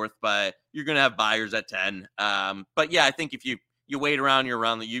back and forth, but you're gonna have buyers at 10. But yeah, I think if you wait around,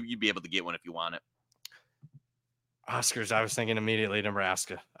 you'd be able to get one if you want it. Huskers. I was thinking immediately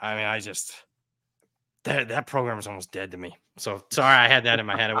Nebraska. I mean, that program is almost dead to me. So sorry, I had that in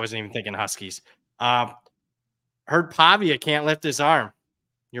my head. I wasn't even thinking Huskies. Heard Pavia can't lift his arm.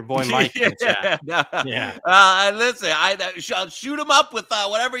 Your boy Mike in the chat. Yeah. Listen, shoot him up with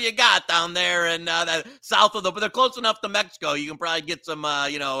whatever you got down there and south of but they're close enough to Mexico. You can probably get some,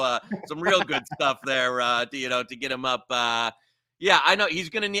 some real good stuff there, to get him up. Yeah, I know he's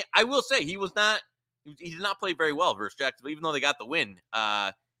gonna need. I will say he did not play very well versus Jacksonville, even though they got the win.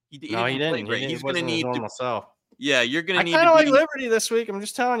 He didn't play great. He's going to need normal self. Yeah, you're going to need. I kind of like Liberty this week. I'm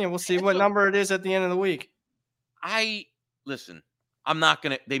just telling you. We'll see what number it is at the end of the week. Listen. I'm not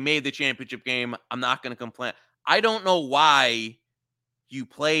gonna. They made the championship game. I'm not gonna complain. I don't know why you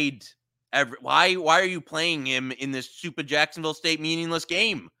played. Why are you playing him in this super Jacksonville State meaningless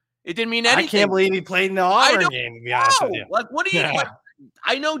game? It didn't mean anything. I can't believe he played in the Auburn game. To be honest with you, like, what do you?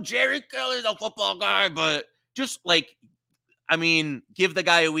 I know Jerry Kelly's a football guy, but just give the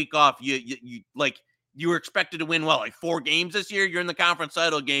guy a week off. You were expected to win 4 games this year. You're in the conference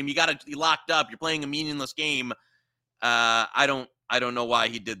title game. You got to be locked up. You're playing a meaningless game. I don't know why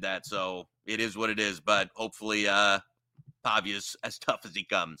he did that. So it is what it is. But hopefully, Pavia's as tough as he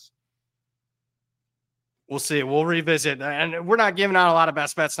comes. We'll see. We'll revisit, and we're not giving out a lot of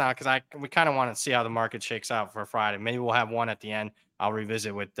best bets now because we kind of want to see how the market shakes out for Friday. Maybe we'll have one at the end. I'll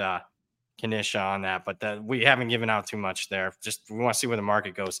revisit with Knish on that, but we haven't given out too much there. Just we want to see where the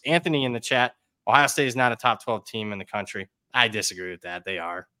market goes. Anthony in the chat: Ohio State is not a top 12 team in the country. I disagree with that. They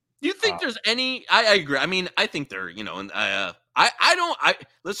are. Do you think there's any? I agree. I mean, I think they're.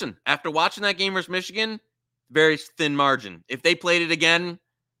 Listen. After watching that game versus Michigan, very thin margin. If they played it again,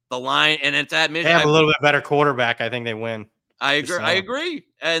 the line and it's at Michigan, they have a little bit better quarterback. I think they win. I agree.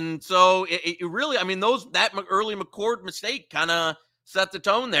 And so it really, I mean, that early McCord mistake kind of set the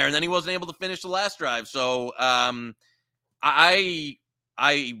tone there, and then he wasn't able to finish the last drive. So, I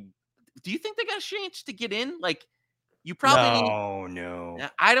do you think they got a chance to get in? Like, you probably no.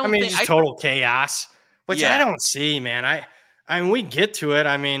 I don't. I mean, it's total chaos, which I don't see, man. I mean, we get to it.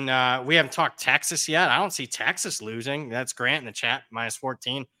 I mean, we haven't talked Texas yet. I don't see Texas losing. That's Grant in the chat,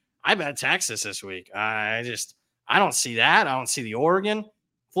 -14. I bet Texas this week. I don't see that. I don't see the Oregon.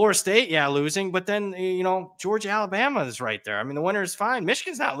 Florida State, losing. But then, Georgia, Alabama is right there. I mean, the winner is fine.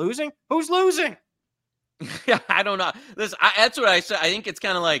 Michigan's not losing. Who's losing? Yeah, I don't know. Listen, that's what I said. I think it's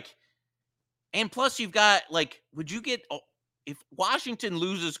kind of like, and plus you've got, would you get, if Washington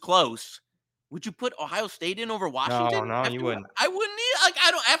loses close, would you put Ohio State in over Washington? No, you wouldn't. I wouldn't either.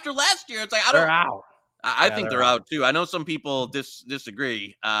 I don't, after last year, it's like, They're out. I think they're out too. I know some people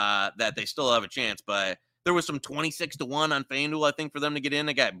disagree that they still have a chance, but there was some 26-1 on FanDuel, I think, for them to get in.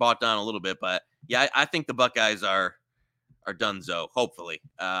 They got bought down a little bit, but yeah, I think the Buckeyes are donezo, hopefully,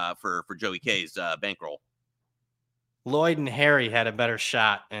 for Joey K's bankroll. Lloyd and Harry had a better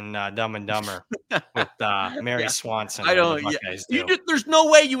shot in Dumb and Dumber with Mary Swanson. I don't. There's no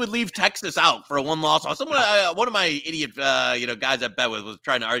way you would leave Texas out for a one-loss. Someone, one of my idiot, guys I bet with was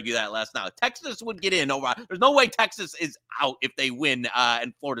trying to argue that last night. Texas would get in. Over. There's no way Texas is out if they win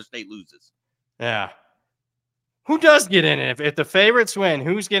and Florida State loses. Yeah. Who does get in? If the favorites win,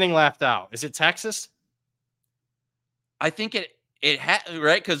 who's getting left out? Is it Texas? I think it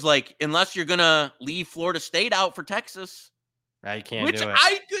right, because unless you're gonna leave Florida State out for Texas, you can't which do it.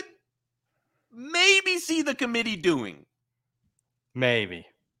 I could maybe see the committee doing. Maybe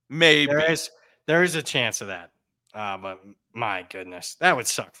there is a chance of that, but my goodness, that would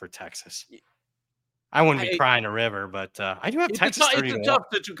suck for Texas. I wouldn't be crying a river, but I do have Texas. It's tough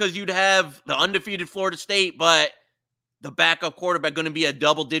because you'd have the undefeated Florida State, but the backup quarterback going to be a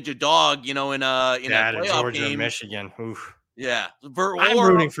double-digit dog, in a playoff Georgia game. And Michigan. Oof. Yeah, I'm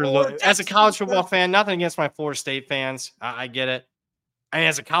rooting for as a college football fan. Nothing against my Florida State fans. I get it. And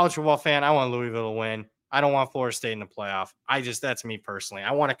as a college football fan, I want Louisville to win. I don't want Florida State in the playoff. That's me personally.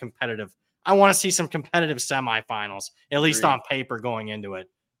 I want to see some competitive semifinals, at least on paper going into it.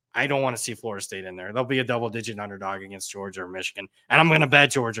 I don't want to see Florida State in there. They'll be a double-digit underdog against Georgia or Michigan, and I'm going to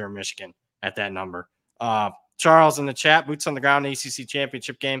bet Georgia or Michigan at that number. Charles in the chat, boots on the ground, ACC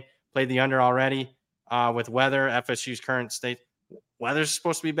championship game, played the under already with weather, FSU's current state. Weather's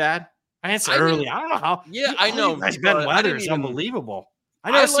supposed to be bad. It's early. I don't know how. Yeah, I know. You guys bet weather is unbelievable.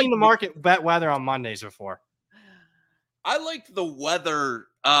 I never seen the market bet weather on Mondays before. I liked the weather,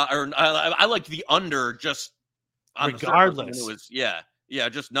 I liked the under just on regardless. It was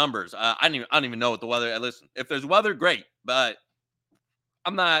just numbers. I don't even know what the weather. Listen, if there's weather, great, but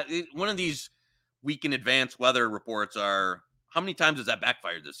I'm not one of these week in advance weather reports. How many times has that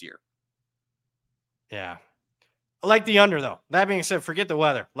backfired this year? Yeah. I like the under, though. That being said, forget the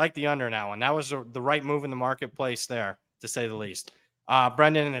weather. Like the under now, and that was the right move in the marketplace there, to say the least.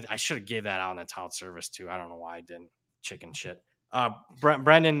 Brendan, I should have gave that out in the tout service too. I don't know why I didn't. Chicken shit.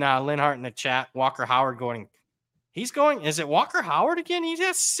 Brendan Linhart in the chat. Walker Howard going. He's going. Is it Walker Howard again? He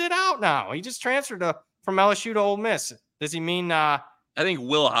just sit out now. He just transferred from LSU to Ole Miss. Does he mean? I think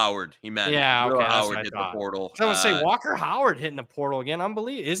Will Howard. He meant. Yeah, Will okay. Howard hit the portal. I was going to say Walker Howard hitting the portal again.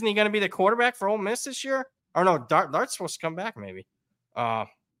 Unbelievable. Isn't he going to be the quarterback for Ole Miss this year? Or no, Dart's supposed to come back maybe.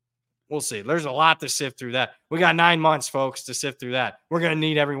 We'll see. There's a lot to sift through that. We got 9 months, folks, to sift through that. We're going to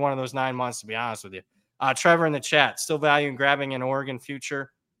need every one of those 9 months, to be honest with you. Trevor in the chat, still valuing grabbing an Oregon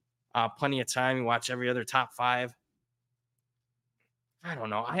future. Plenty of time. You watch every other top 5. I don't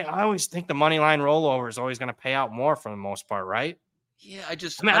know. I always think the money line rollover is always going to pay out more for the most part, right? Yeah,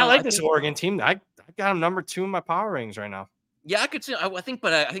 I like this Oregon team. I got them number 2 in my power ratings right now. Yeah, I could see. I think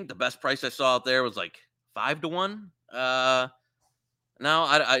the best price I saw out there was like 5-1. No,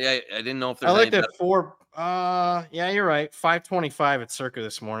 I didn't know if there's. I like that 4. Yeah, you're right. 525 at Circa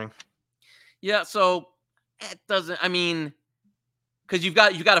this morning. Yeah, so it doesn't. I mean, because you've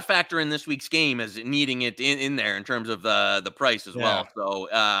got to factor in this week's game as needing it in there in terms of the price as well. So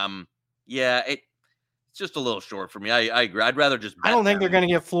it's just a little short for me. I agree. I'd rather just. I don't think they're going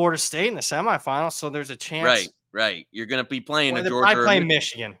to get Florida State in the semifinals, so there's a chance. Right. You're going to be playing a Georgia. They'll probably play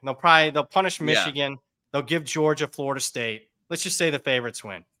Michigan. They'll punish Michigan. Yeah. They'll give Georgia, Florida State. Let's just say the favorites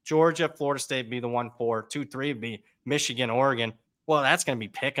win. Georgia, Florida State be the 1-4. 2-3 be Michigan, Oregon. Well, that's going to be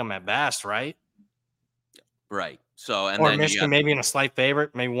pick 'em at best, right? Right. So or then Michigan maybe in a slight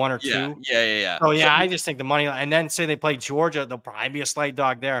favorite, maybe 1 or 2. Yeah. So I just think the money line, and then say they play Georgia, they'll probably be a slight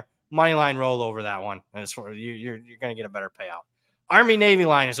dog there. Money line roll over that one. And it's for you're going to get a better payout. Army Navy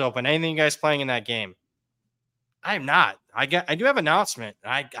line is open. Anything you guys playing in that game? I am not. I do have an announcement.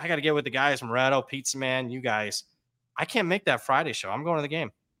 I got to get with the guys, Moretto, Pizza Man, you guys. I can't make that Friday show. I'm going to the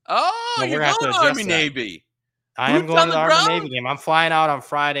game. Oh, you're going to Army Navy. I am going to the Army Navy game. I'm flying out on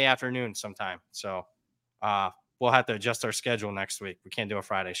Friday afternoon sometime. So we'll have to adjust our schedule next week. We can't do a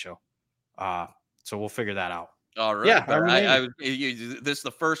Friday show. So we'll figure that out. All right. Yeah. This is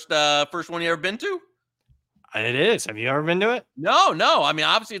the first one you ever been to? It is. Have you ever been to it? No. I mean,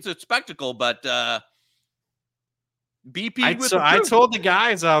 obviously it's a spectacle, but BP. I told the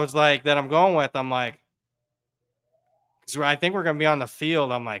guys I was like that I'm going with. I'm like, because I think we're gonna be on the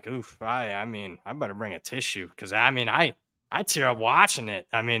field. I'm like, oof. I better bring a tissue because I tear up watching it.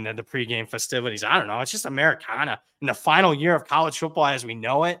 I mean, the pregame festivities. I don't know. It's just Americana in the final year of college football as we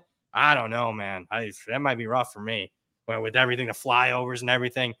know it. I don't know, man. That might be rough for me. But with everything, the flyovers and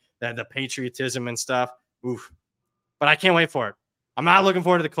everything, the patriotism and stuff. Oof. But I can't wait for it. I'm not looking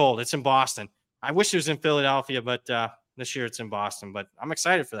forward to the cold. It's in Boston. I wish it was in Philadelphia, but this year it's in Boston. But I'm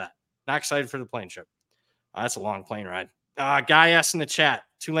excited for that. Not excited for the plane trip. That's a long plane ride. Guy S in the chat.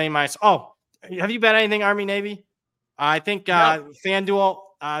 Tulane Mice. Oh, have you bet anything Army Navy? I think FanDuel.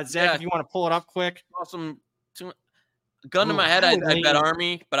 Zach, if you want to pull it up quick. Awesome. Gun to my head, I bet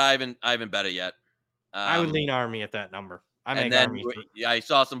Army, but I haven't bet it yet. I would lean Army at that number. I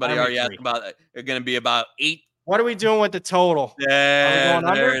saw somebody already ask about it. They're going to be about 8. What are we doing with the total?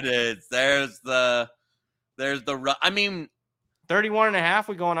 There it is. There's the. I mean, 31.5.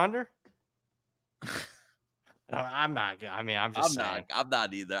 We going under? I'm not. I mean, I'm saying. I'm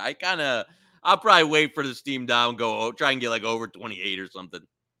not either. I'll probably wait for the steam down, try and get like over 28 or something.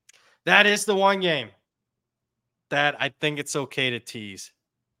 That is the one game that I think it's okay to tease.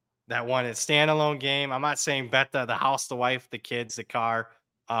 That one is standalone game. I'm not saying bet the house, the wife, the kids, the car,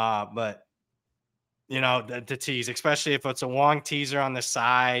 but the tease, especially if it's a long teaser on the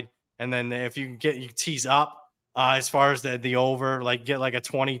side, and then if you tease up as far as the over, like get like a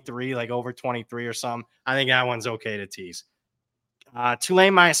 23, like over 23 or something. I think that one's okay to tease.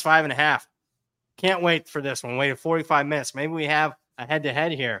 Tulane minus 5.5. Can't wait for this one. Waited 45 minutes. Maybe we have a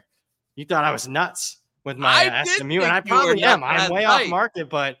head-to-head here. You thought I was nuts. with my I did SMU, and think I you were probably not am. I'm that way off tight. market,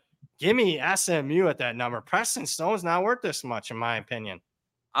 but give me SMU at that number. Preston Stone's not worth this much, in my opinion.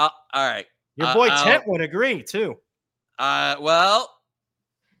 All right. Your boy I'll, Tent would agree too. well,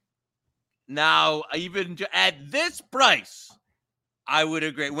 now even at this price, I would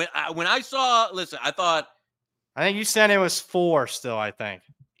agree. When I saw, listen, I thought, I think you said it was 4 still, I think.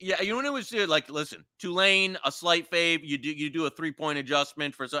 yeah, you know what it was like. Listen, Tulane, a slight fave. You do a 3-point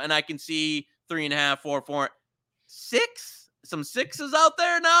adjustment for and I can see 3.5, 4, 4, 6. Some sixes out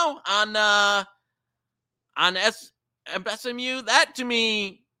there now on SMU. That to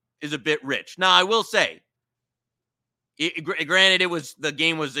me is a bit rich. Now I will say, granted, the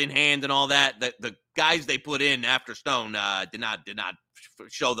game was in hand and all that. The guys they put in after Stone did not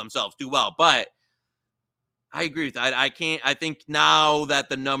show themselves too well. But I agree with that. I can't. I think now that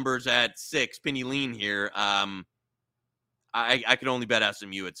the number's at 6, penny lean here. I could only bet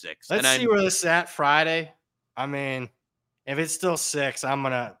SMU at 6. Let's see where this is at Friday. I mean, if it's still 6,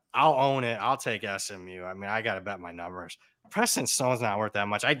 I'll own it. I'll take SMU. I mean, I got to bet my numbers. Preston Stone's not worth that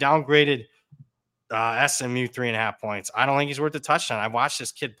much. I downgraded SMU 3.5 points. I don't think he's worth a touchdown. I watched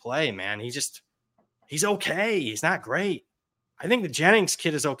this kid play, man. He's okay. He's not great. I think the Jennings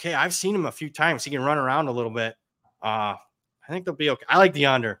kid is okay. I've seen him a few times. He can run around a little bit. I think they'll be okay. I like the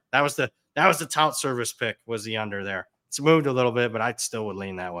under. That was the tout service pick, was the under there. It's moved a little bit, but I still would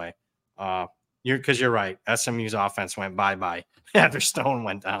lean that way. You're right. SMU's offense went bye-bye after Stone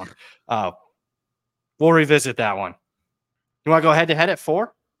went down. We'll revisit that one. You want to go head-to-head at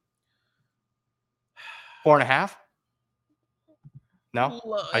 4? 4.5? No,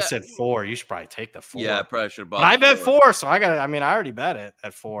 I said 4. You should probably take the 4. Yeah, I probably should have bought. But I bet 4, so I already bet it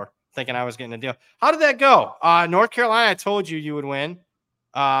at 4, thinking I was getting a deal. How did that go? North Carolina, I told you would win.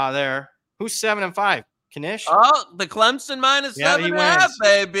 There, who's 7-5? Knish? Oh, the Clemson minus 7.5,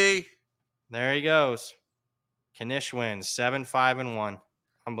 baby. There he goes. Knish wins 7-5-1.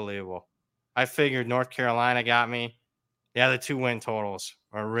 Unbelievable. I figured North Carolina got me. Yeah, the 2 win totals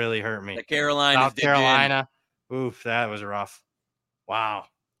are really hurt me. The Carolina, South Carolina. Oof, that was rough. Wow.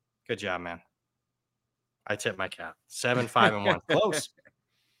 Good job, man. I tip my cap. 7-5-1. Close.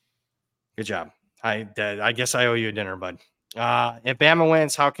 Good job. I guess I owe you a dinner, bud. If Bama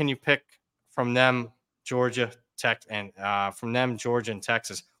wins, how can you pick from them, Georgia, Tech, and from them, Georgia and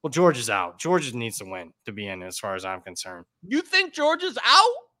Texas? Well, Georgia's out. Georgia needs to win to be in, as far as I'm concerned. You think Georgia's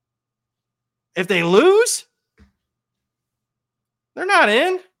out? If they lose, they're not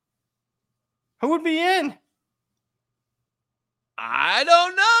in. Who would be in? I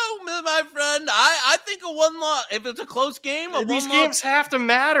don't know, my friend. I think a one loss, if it's a close game, these games have to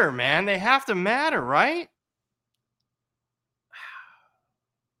matter, man. They have to matter, right?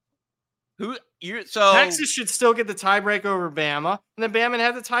 Texas should still get the tiebreaker over Bama, and then Bama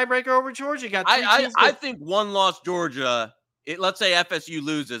had the tiebreaker over Georgia. I think one loss Georgia. Let's say FSU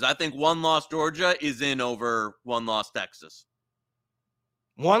loses. I think one loss Georgia is in over one loss Texas.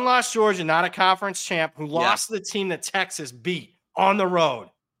 One loss Georgia, not a conference champ, who lost to the team that Texas beat on the road,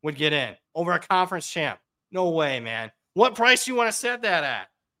 would get in over a conference champ. No way, man. What price do you want to set that at?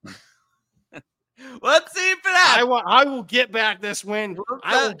 Let's see if it happens. I will get back this win.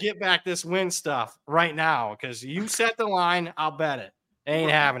 I will get back this win stuff right now, because you set the line. I'll bet it.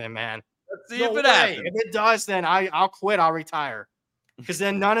 Ain't happening, man. Let's see if it happens. If it does, then I'll quit. I'll retire, because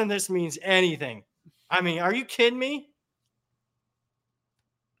then none of this means anything. I mean, are you kidding me?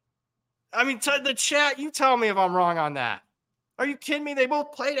 I mean, the chat, you tell me if I'm wrong on that. Are you kidding me? They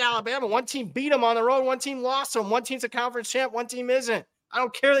both played Alabama. One team beat them on the road. One team lost them. One team's a conference champ. One team isn't. I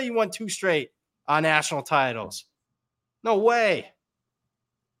don't care that you won 2 straight national titles. No way.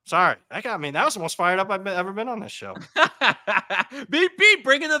 Sorry. That was the most fired up I've ever been on this show. BP,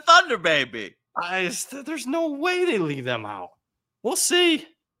 bringing the thunder, baby. There's no way they leave them out. We'll see.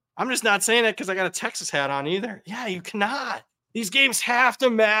 I'm just not saying it because I got a Texas hat on either. Yeah, you cannot. These games have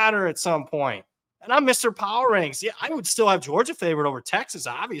to matter at some point. And I'm Mr. Power Rankings. Yeah, I would still have Georgia favored over Texas,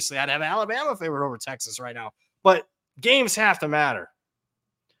 obviously. I'd have Alabama favored over Texas right now. But games have to matter.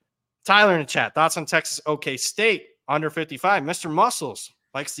 Tyler in the chat, thoughts on Texas OK State under 55. Mr. Muscles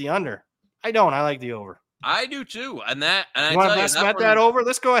likes the under. I don't. I like the over. I do too. You want to best bet that over?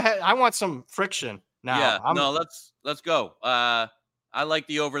 Let's go ahead. I want some friction now. Yeah, let's go. I like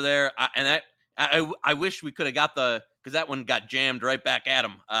the over there. I wish we could have got because that one got jammed right back at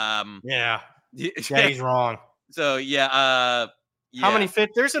him. Yeah, he's wrong. So yeah. How many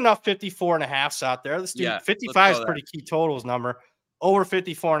there's enough 54.5s out there. Let's do 55 is pretty key totals number. Over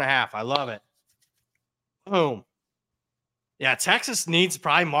 54.5. I love it. Boom. Yeah, Texas needs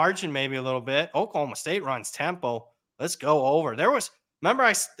probably margin maybe a little bit. Oklahoma State runs tempo. Let's go over. There was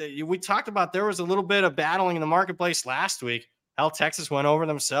remember we talked about there was a little bit of battling in the marketplace last week. Hell, Texas went over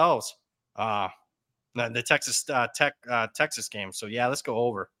themselves. The Texas game. So yeah, let's go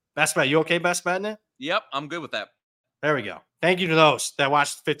over. Best bet. You okay? Best betting it? Yep, I'm good with that. There we go. Thank you to those that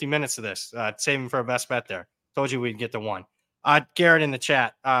watched 50 minutes of this. Saving for a best bet there. Told you we'd get to one. Garrett in the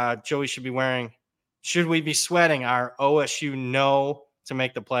chat. Joey should we be sweating our OSU no to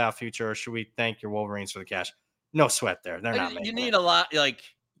make the playoff future, or should we thank your Wolverines for the cash? No sweat there. They're not making You need it. a lot. Like,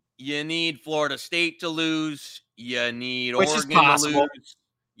 you need Florida State to lose. You need Which Oregon is possible. to lose.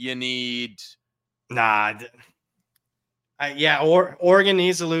 You need. Nah. Oregon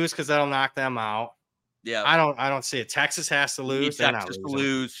needs to lose because that'll knock them out. Yeah, I don't see it. Texas has to lose. They're Texas not to losing.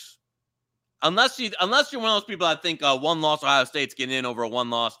 lose. Unless you're one of those people that think one loss Ohio State's getting in over a one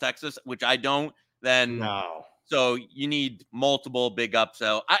loss Texas, which I don't. Then No. So you need multiple big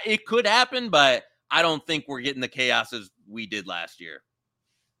upsell. It could happen, but I don't think we're getting the chaos as we did last year.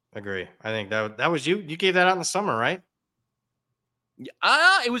 Agree. I think that was you. You gave that out in the summer, right?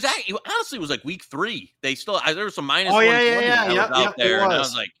 It was honestly it was like week 3. They still there was some minus. Out there, and I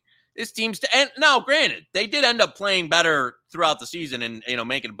was like, this team's and now granted they did end up playing better throughout the season and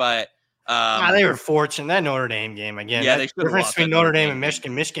making it, but they were fortunate. That Notre Dame game again. Yeah, the difference between Notre Dame and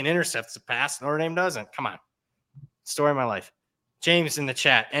Michigan. Michigan intercepts the pass. Notre Dame doesn't. Come on. Story of my life. James in the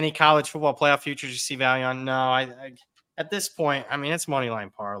chat. Any college football playoff futures you see value on? No, I at this point, I mean, it's money line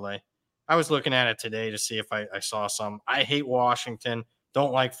parlay. I was looking at it today to see if I saw some. I hate Washington.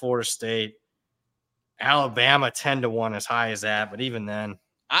 Don't like Florida State. Alabama 10-1 as high as that, but even then.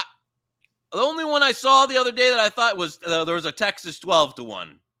 The only one I saw the other day that I thought was there was a Texas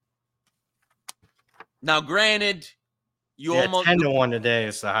 12-1. Now, granted, almost 10-1 today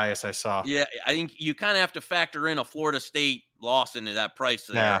is the highest I saw. Yeah, I think you kind of have to factor in a Florida State loss into that price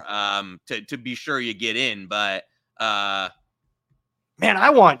there to be sure you get in. But man, I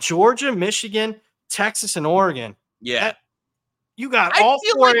want Georgia, Michigan, Texas, and Oregon. Yeah, you got all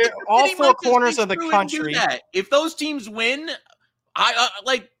four corners of the country. If those teams win,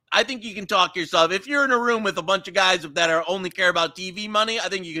 I think you can talk yourself. If you're in a room with a bunch of guys that are only care about TV money, I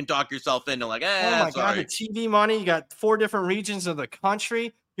think you can talk yourself into like, oh my God, the TV money. You got 4 different regions of the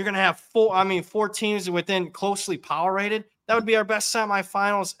country. You're going to have 4 teams within closely power rated. That would be our best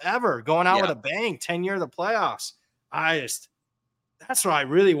semifinals ever, going out with a bang, 10 year of the playoffs. That's what I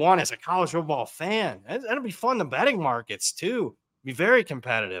really want as a college football fan. It'll be fun. The betting markets too. Be very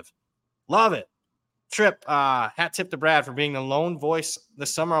competitive. Love it. Trip, hat tip to Brad for being the lone voice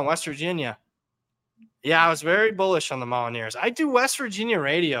this summer on West Virginia. Yeah, I was very bullish on the Mountaineers. I do West Virginia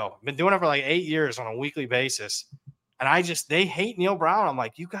radio. Been doing it for like 8 years on a weekly basis. And they hate Neil Brown. I'm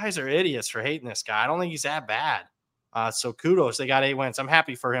like, you guys are idiots for hating this guy. I don't think he's that bad. So kudos. They got 8 wins. I'm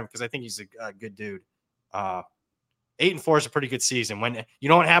happy for him because I think he's a good dude. 8-4 is a pretty good season. When you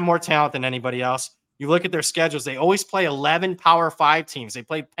don't have more talent than anybody else, you look at their schedules. They always play 11 Power 5 teams. They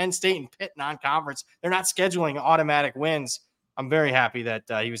play Penn State and Pitt non-conference. They're not scheduling automatic wins. I'm very happy that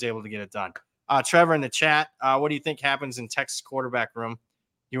he was able to get it done. Trevor in the chat, what do you think happens in Texas quarterback room?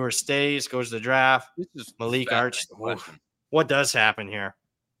 Ewer stays, goes to the draft. This is Malik Arch. What does happen here?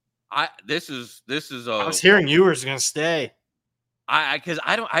 I was hearing Ewer's going to stay. I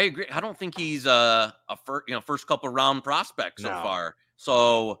agree. I don't think he's a first couple round prospect so far.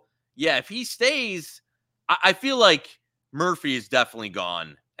 So yeah, if he stays, I feel like Murphy is definitely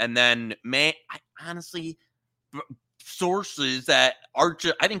gone. And then, honestly, sources that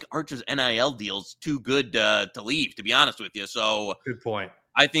I think Arch's NIL deal's too good to leave, to be honest with you. So good point.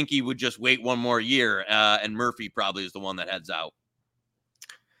 I think he would just wait one more year, and Murphy probably is the one that heads out.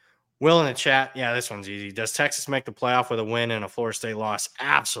 Will in the chat, yeah, this one's easy. Does Texas make the playoff with a win and a Florida State loss?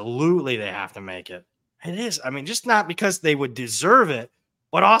 Absolutely, they have to make it. It is. I mean, just not because they would deserve it,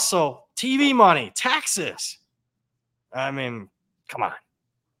 but also TV money, Texas. I mean, come on.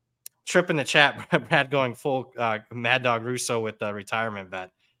 Trip in the chat, Brad going full Mad Dog Russo with the retirement bet.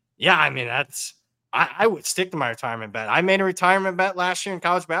 Yeah, I mean, I would stick to my retirement bet. I made a retirement bet last year in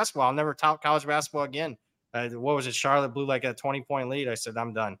college basketball. I'll never tout college basketball again. What was it? Charlotte blew like a 20-point lead. I said,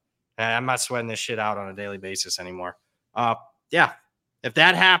 I'm done. I'm not sweating this shit out on a daily basis anymore. Yeah, if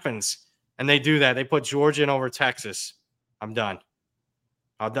that happens and they do that, they put Georgia in over Texas, I'm done.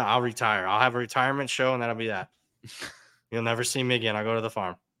 I'll retire. I'll have a retirement show, and that'll be that. You'll never see me again. I'll go to the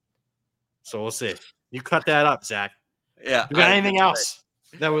farm. So we'll see. You cut that up, Zach. Yeah. You got anything else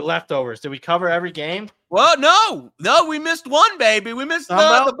that were leftovers? Did we cover every game? Well, no, we missed one, baby. We missed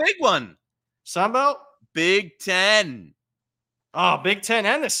the big one. Sunbelt? Big Ten. Oh, Big Ten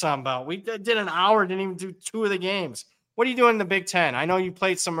and the Sunbelt. We did an hour, didn't even do 2 of the games. What are you doing in the Big Ten? I know you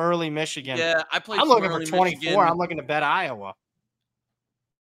played some early Michigan. Yeah, I played. I'm looking for 24. Michigan. I'm looking to bet Iowa.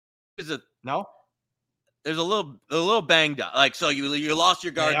 No, there's a little banged up. Like, so you lost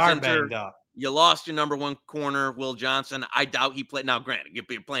your guard they are center. banged up. You lost your number one corner, Will Johnson. I doubt he played. Now, granted,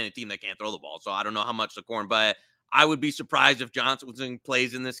 you're playing a team that can't throw the ball, so I don't know how much the corner, but I would be surprised if Johnson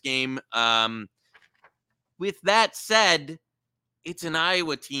plays in this game. With that said, it's an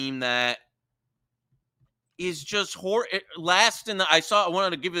Iowa team that is just last in the. I wanted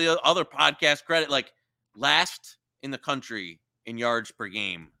to give you the other podcast credit, like last in the country in yards per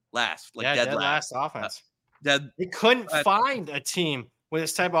game. Last, like dead last offense. Dead. They couldn't find a team with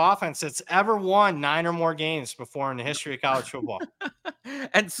this type of offense that's ever won 9 or more games before in the history of college football.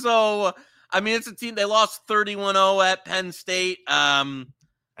 And so, I mean, it's a team, they lost 31-0 at Penn State. And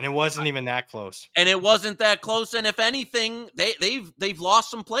it wasn't even that close. And it wasn't that close. And if anything, they've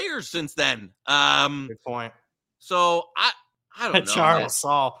lost some players since then. Good point. So I don't know. Charles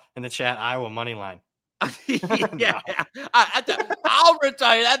Saul in the chat, Iowa money line. Yeah, I'll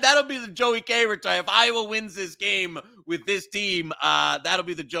retire. That'll be the Joey K retire. If Iowa wins this game with this team, that'll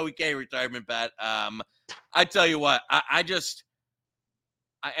be the Joey K retirement bet. I tell you what, I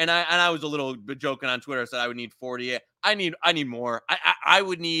was a little bit joking on Twitter. I said I would need 40. I need more. I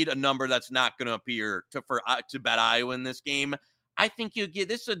would need a number that's not going to appear to bet Iowa in this game. I think you get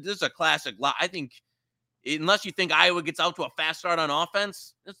this is a classic lot. I think unless you think Iowa gets out to a fast start on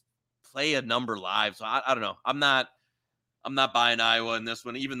offense, just play a number live. So I don't know. I'm not buying Iowa in this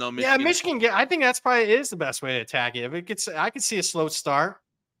one, even though Michigan. I think that's probably is the best way to attack it. If it gets, I could see a slow start,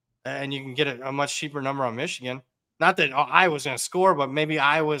 and you can get a much cheaper number on Michigan. Not that Iowa's going to score, but maybe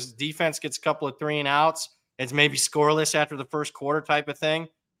Iowa's defense gets a couple of 3-and-outs. It's maybe scoreless after the first quarter type of thing,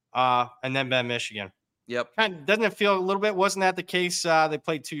 and then bet Michigan. Yep. Doesn't it feel a little bit? Wasn't that the case they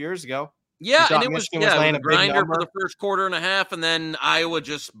played 2 years ago? Yeah, and it was a grinder for the first quarter and a half, and then Iowa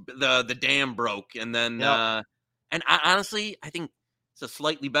just the dam broke, and then and honestly, I think it's a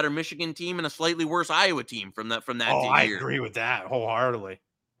slightly better Michigan team and a slightly worse Iowa team from that. Oh, I agree with that wholeheartedly.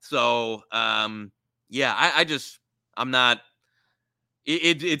 So, I'm not.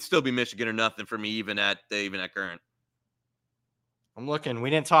 It'd still be Michigan or nothing for me, even at current. I'm looking.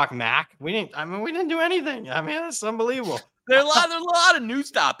 We didn't talk MAC. We didn't do anything. I mean, that's unbelievable. There's a lot of news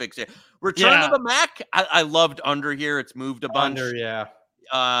topics here. Return to the MAC. I loved under here. It's moved a bunch. Under, yeah.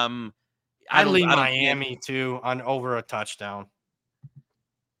 I lean Miami too on over a touchdown.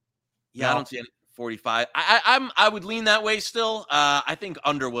 Yeah, no. I don't see any 45. I would lean that way still. I think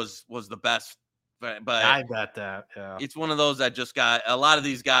under was the best, but I bet that. Yeah, it's one of those that just got a lot of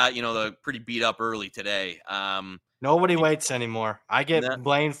these got the pretty beat up early today. Nobody waits anymore. I get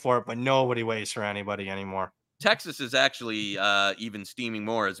blamed for it, but nobody waits for anybody anymore. Texas is actually even steaming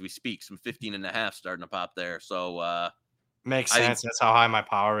more as we speak. Some 15.5 starting to pop there. So makes sense. That's how high my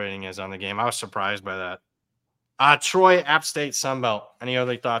power rating is on the game. I was surprised by that. Troy, App State, Sunbelt. Any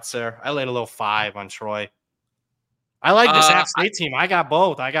other thoughts there? I laid a little 5 on Troy. I like this App State team. I got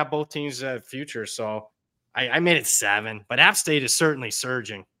both. I got both teams future, so I made it 7. But App State is certainly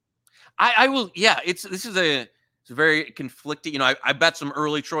surging. I will. Yeah, it's a very conflicted. I bet some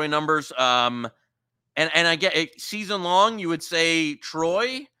early Troy numbers. And I get it, season long, you would say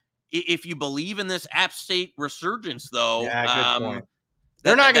Troy, if you believe in this App State resurgence, though. Yeah, good point.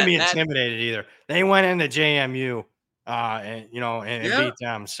 They're not going to be intimidated either. They went into JMU, and beat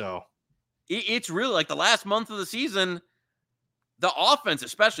them. So it's really like the last month of the season, the offense,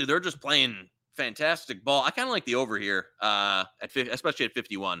 especially, they're just playing fantastic ball. I kind of like the over here, especially at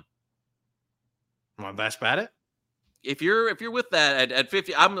 51. My best bet it. If you're with that at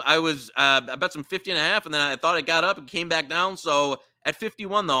 50, I bet some 50.5, and then I thought it got up and came back down. So at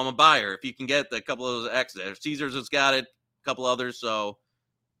 51, though, I'm a buyer. If you can get a couple of those X there, Caesars has got it, a couple others. So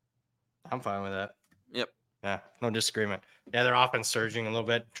I'm fine with that. Yep. Yeah, no disagreement. Yeah, their offense surging a little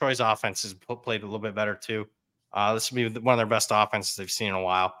bit. Troy's offense has played a little bit better too. This will be one of their best offenses they've seen in a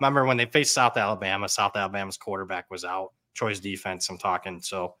while. Remember when they faced South Alabama? South Alabama's quarterback was out. Troy's defense, I'm talking.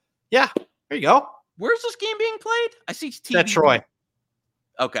 So yeah, there you go. Where's this game being played? I see TV. At Troy.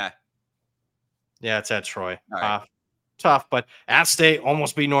 Okay. Yeah, it's at Troy. Right. Tough, but App State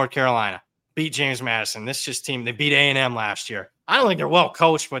almost beat North Carolina. Beat James Madison. This just team, they beat A&M last year. I don't think they're well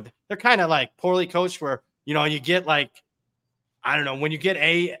coached, but they're kind of like poorly coached where, you get like, I don't know, when you get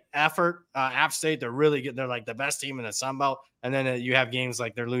a effort, App State, they're really good. They're like the best team in the Sun Belt. And then you have games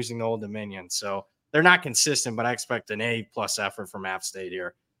like they're losing to Old Dominion. So they're not consistent, but I expect an A+ effort from App State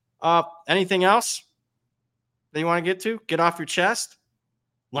here. Anything else that you want to get off your chest?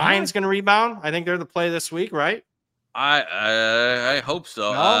 Lions going to rebound. I think they're the play this week, right? I hope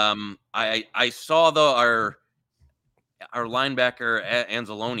so. No? I saw our linebacker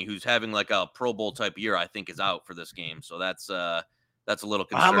Anzalone, who's having like a Pro Bowl type year, I think is out for this game. So that's that's a little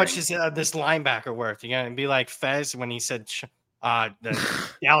How much concerning. is this linebacker worth? You're gonna be like Fez when he said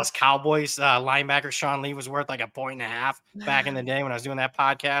the Dallas Cowboys linebacker Sean Lee was worth like 1.5 back in the day when I was doing that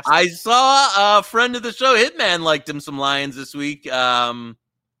podcast. I saw a friend of the show, Hitman, liked him some Lions this week. I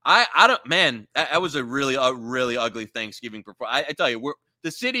don't, man, that was a really ugly Thanksgiving performance. I tell you,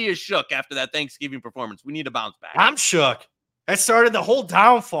 the city is shook after that Thanksgiving performance. We need to bounce back. I'm shook. It started the whole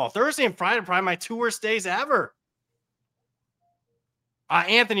downfall. Thursday and Friday, probably my 2 worst days ever.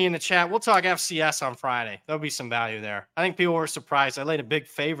 Anthony in the chat, we'll talk FCS on Friday. There'll be some value there. I think people were surprised. I laid a big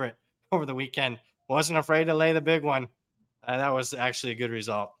favorite over the weekend. Wasn't afraid to lay the big one. That was actually a good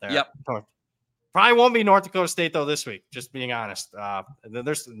result there. Yep. Probably won't be North Dakota State, though, this week, just being honest.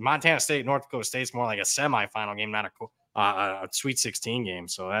 There's Montana State, North Dakota State's more like a semifinal game, not a Sweet 16 game.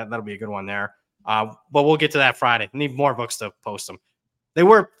 So that'll be a good one there. But we'll get to that Friday. Need more books to post them. They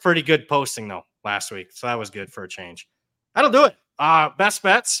were pretty good posting, though, last week. So that was good for a change. That'll do it. Best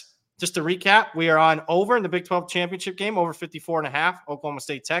bets. Just to recap, we are on over in the Big 12 championship game, over 54.5, Oklahoma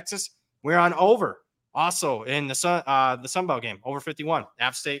State, Texas. We're on over also in the Sun Belt game, over 51,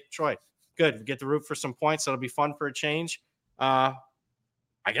 App State, Troy. Good. We get to root for some points. That'll be fun for a change. I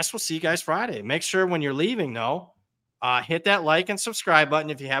guess we'll see you guys Friday. Make sure when you're leaving, though, hit that like and subscribe button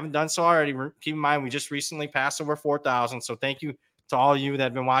if you haven't done so already. Keep in mind, we just recently passed over 4,000. So thank you to all of you that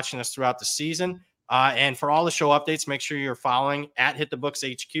have been watching us throughout the season. And for all the show updates, make sure you're following at Hit the Books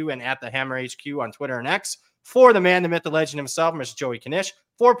HQ and at the Hammer HQ on Twitter and X. For the man, the myth, the legend himself, Mr. Joey Knish.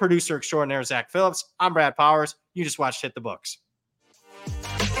 For producer extraordinaire Zach Phillips, I'm Brad Powers. You just watched Hit the Books.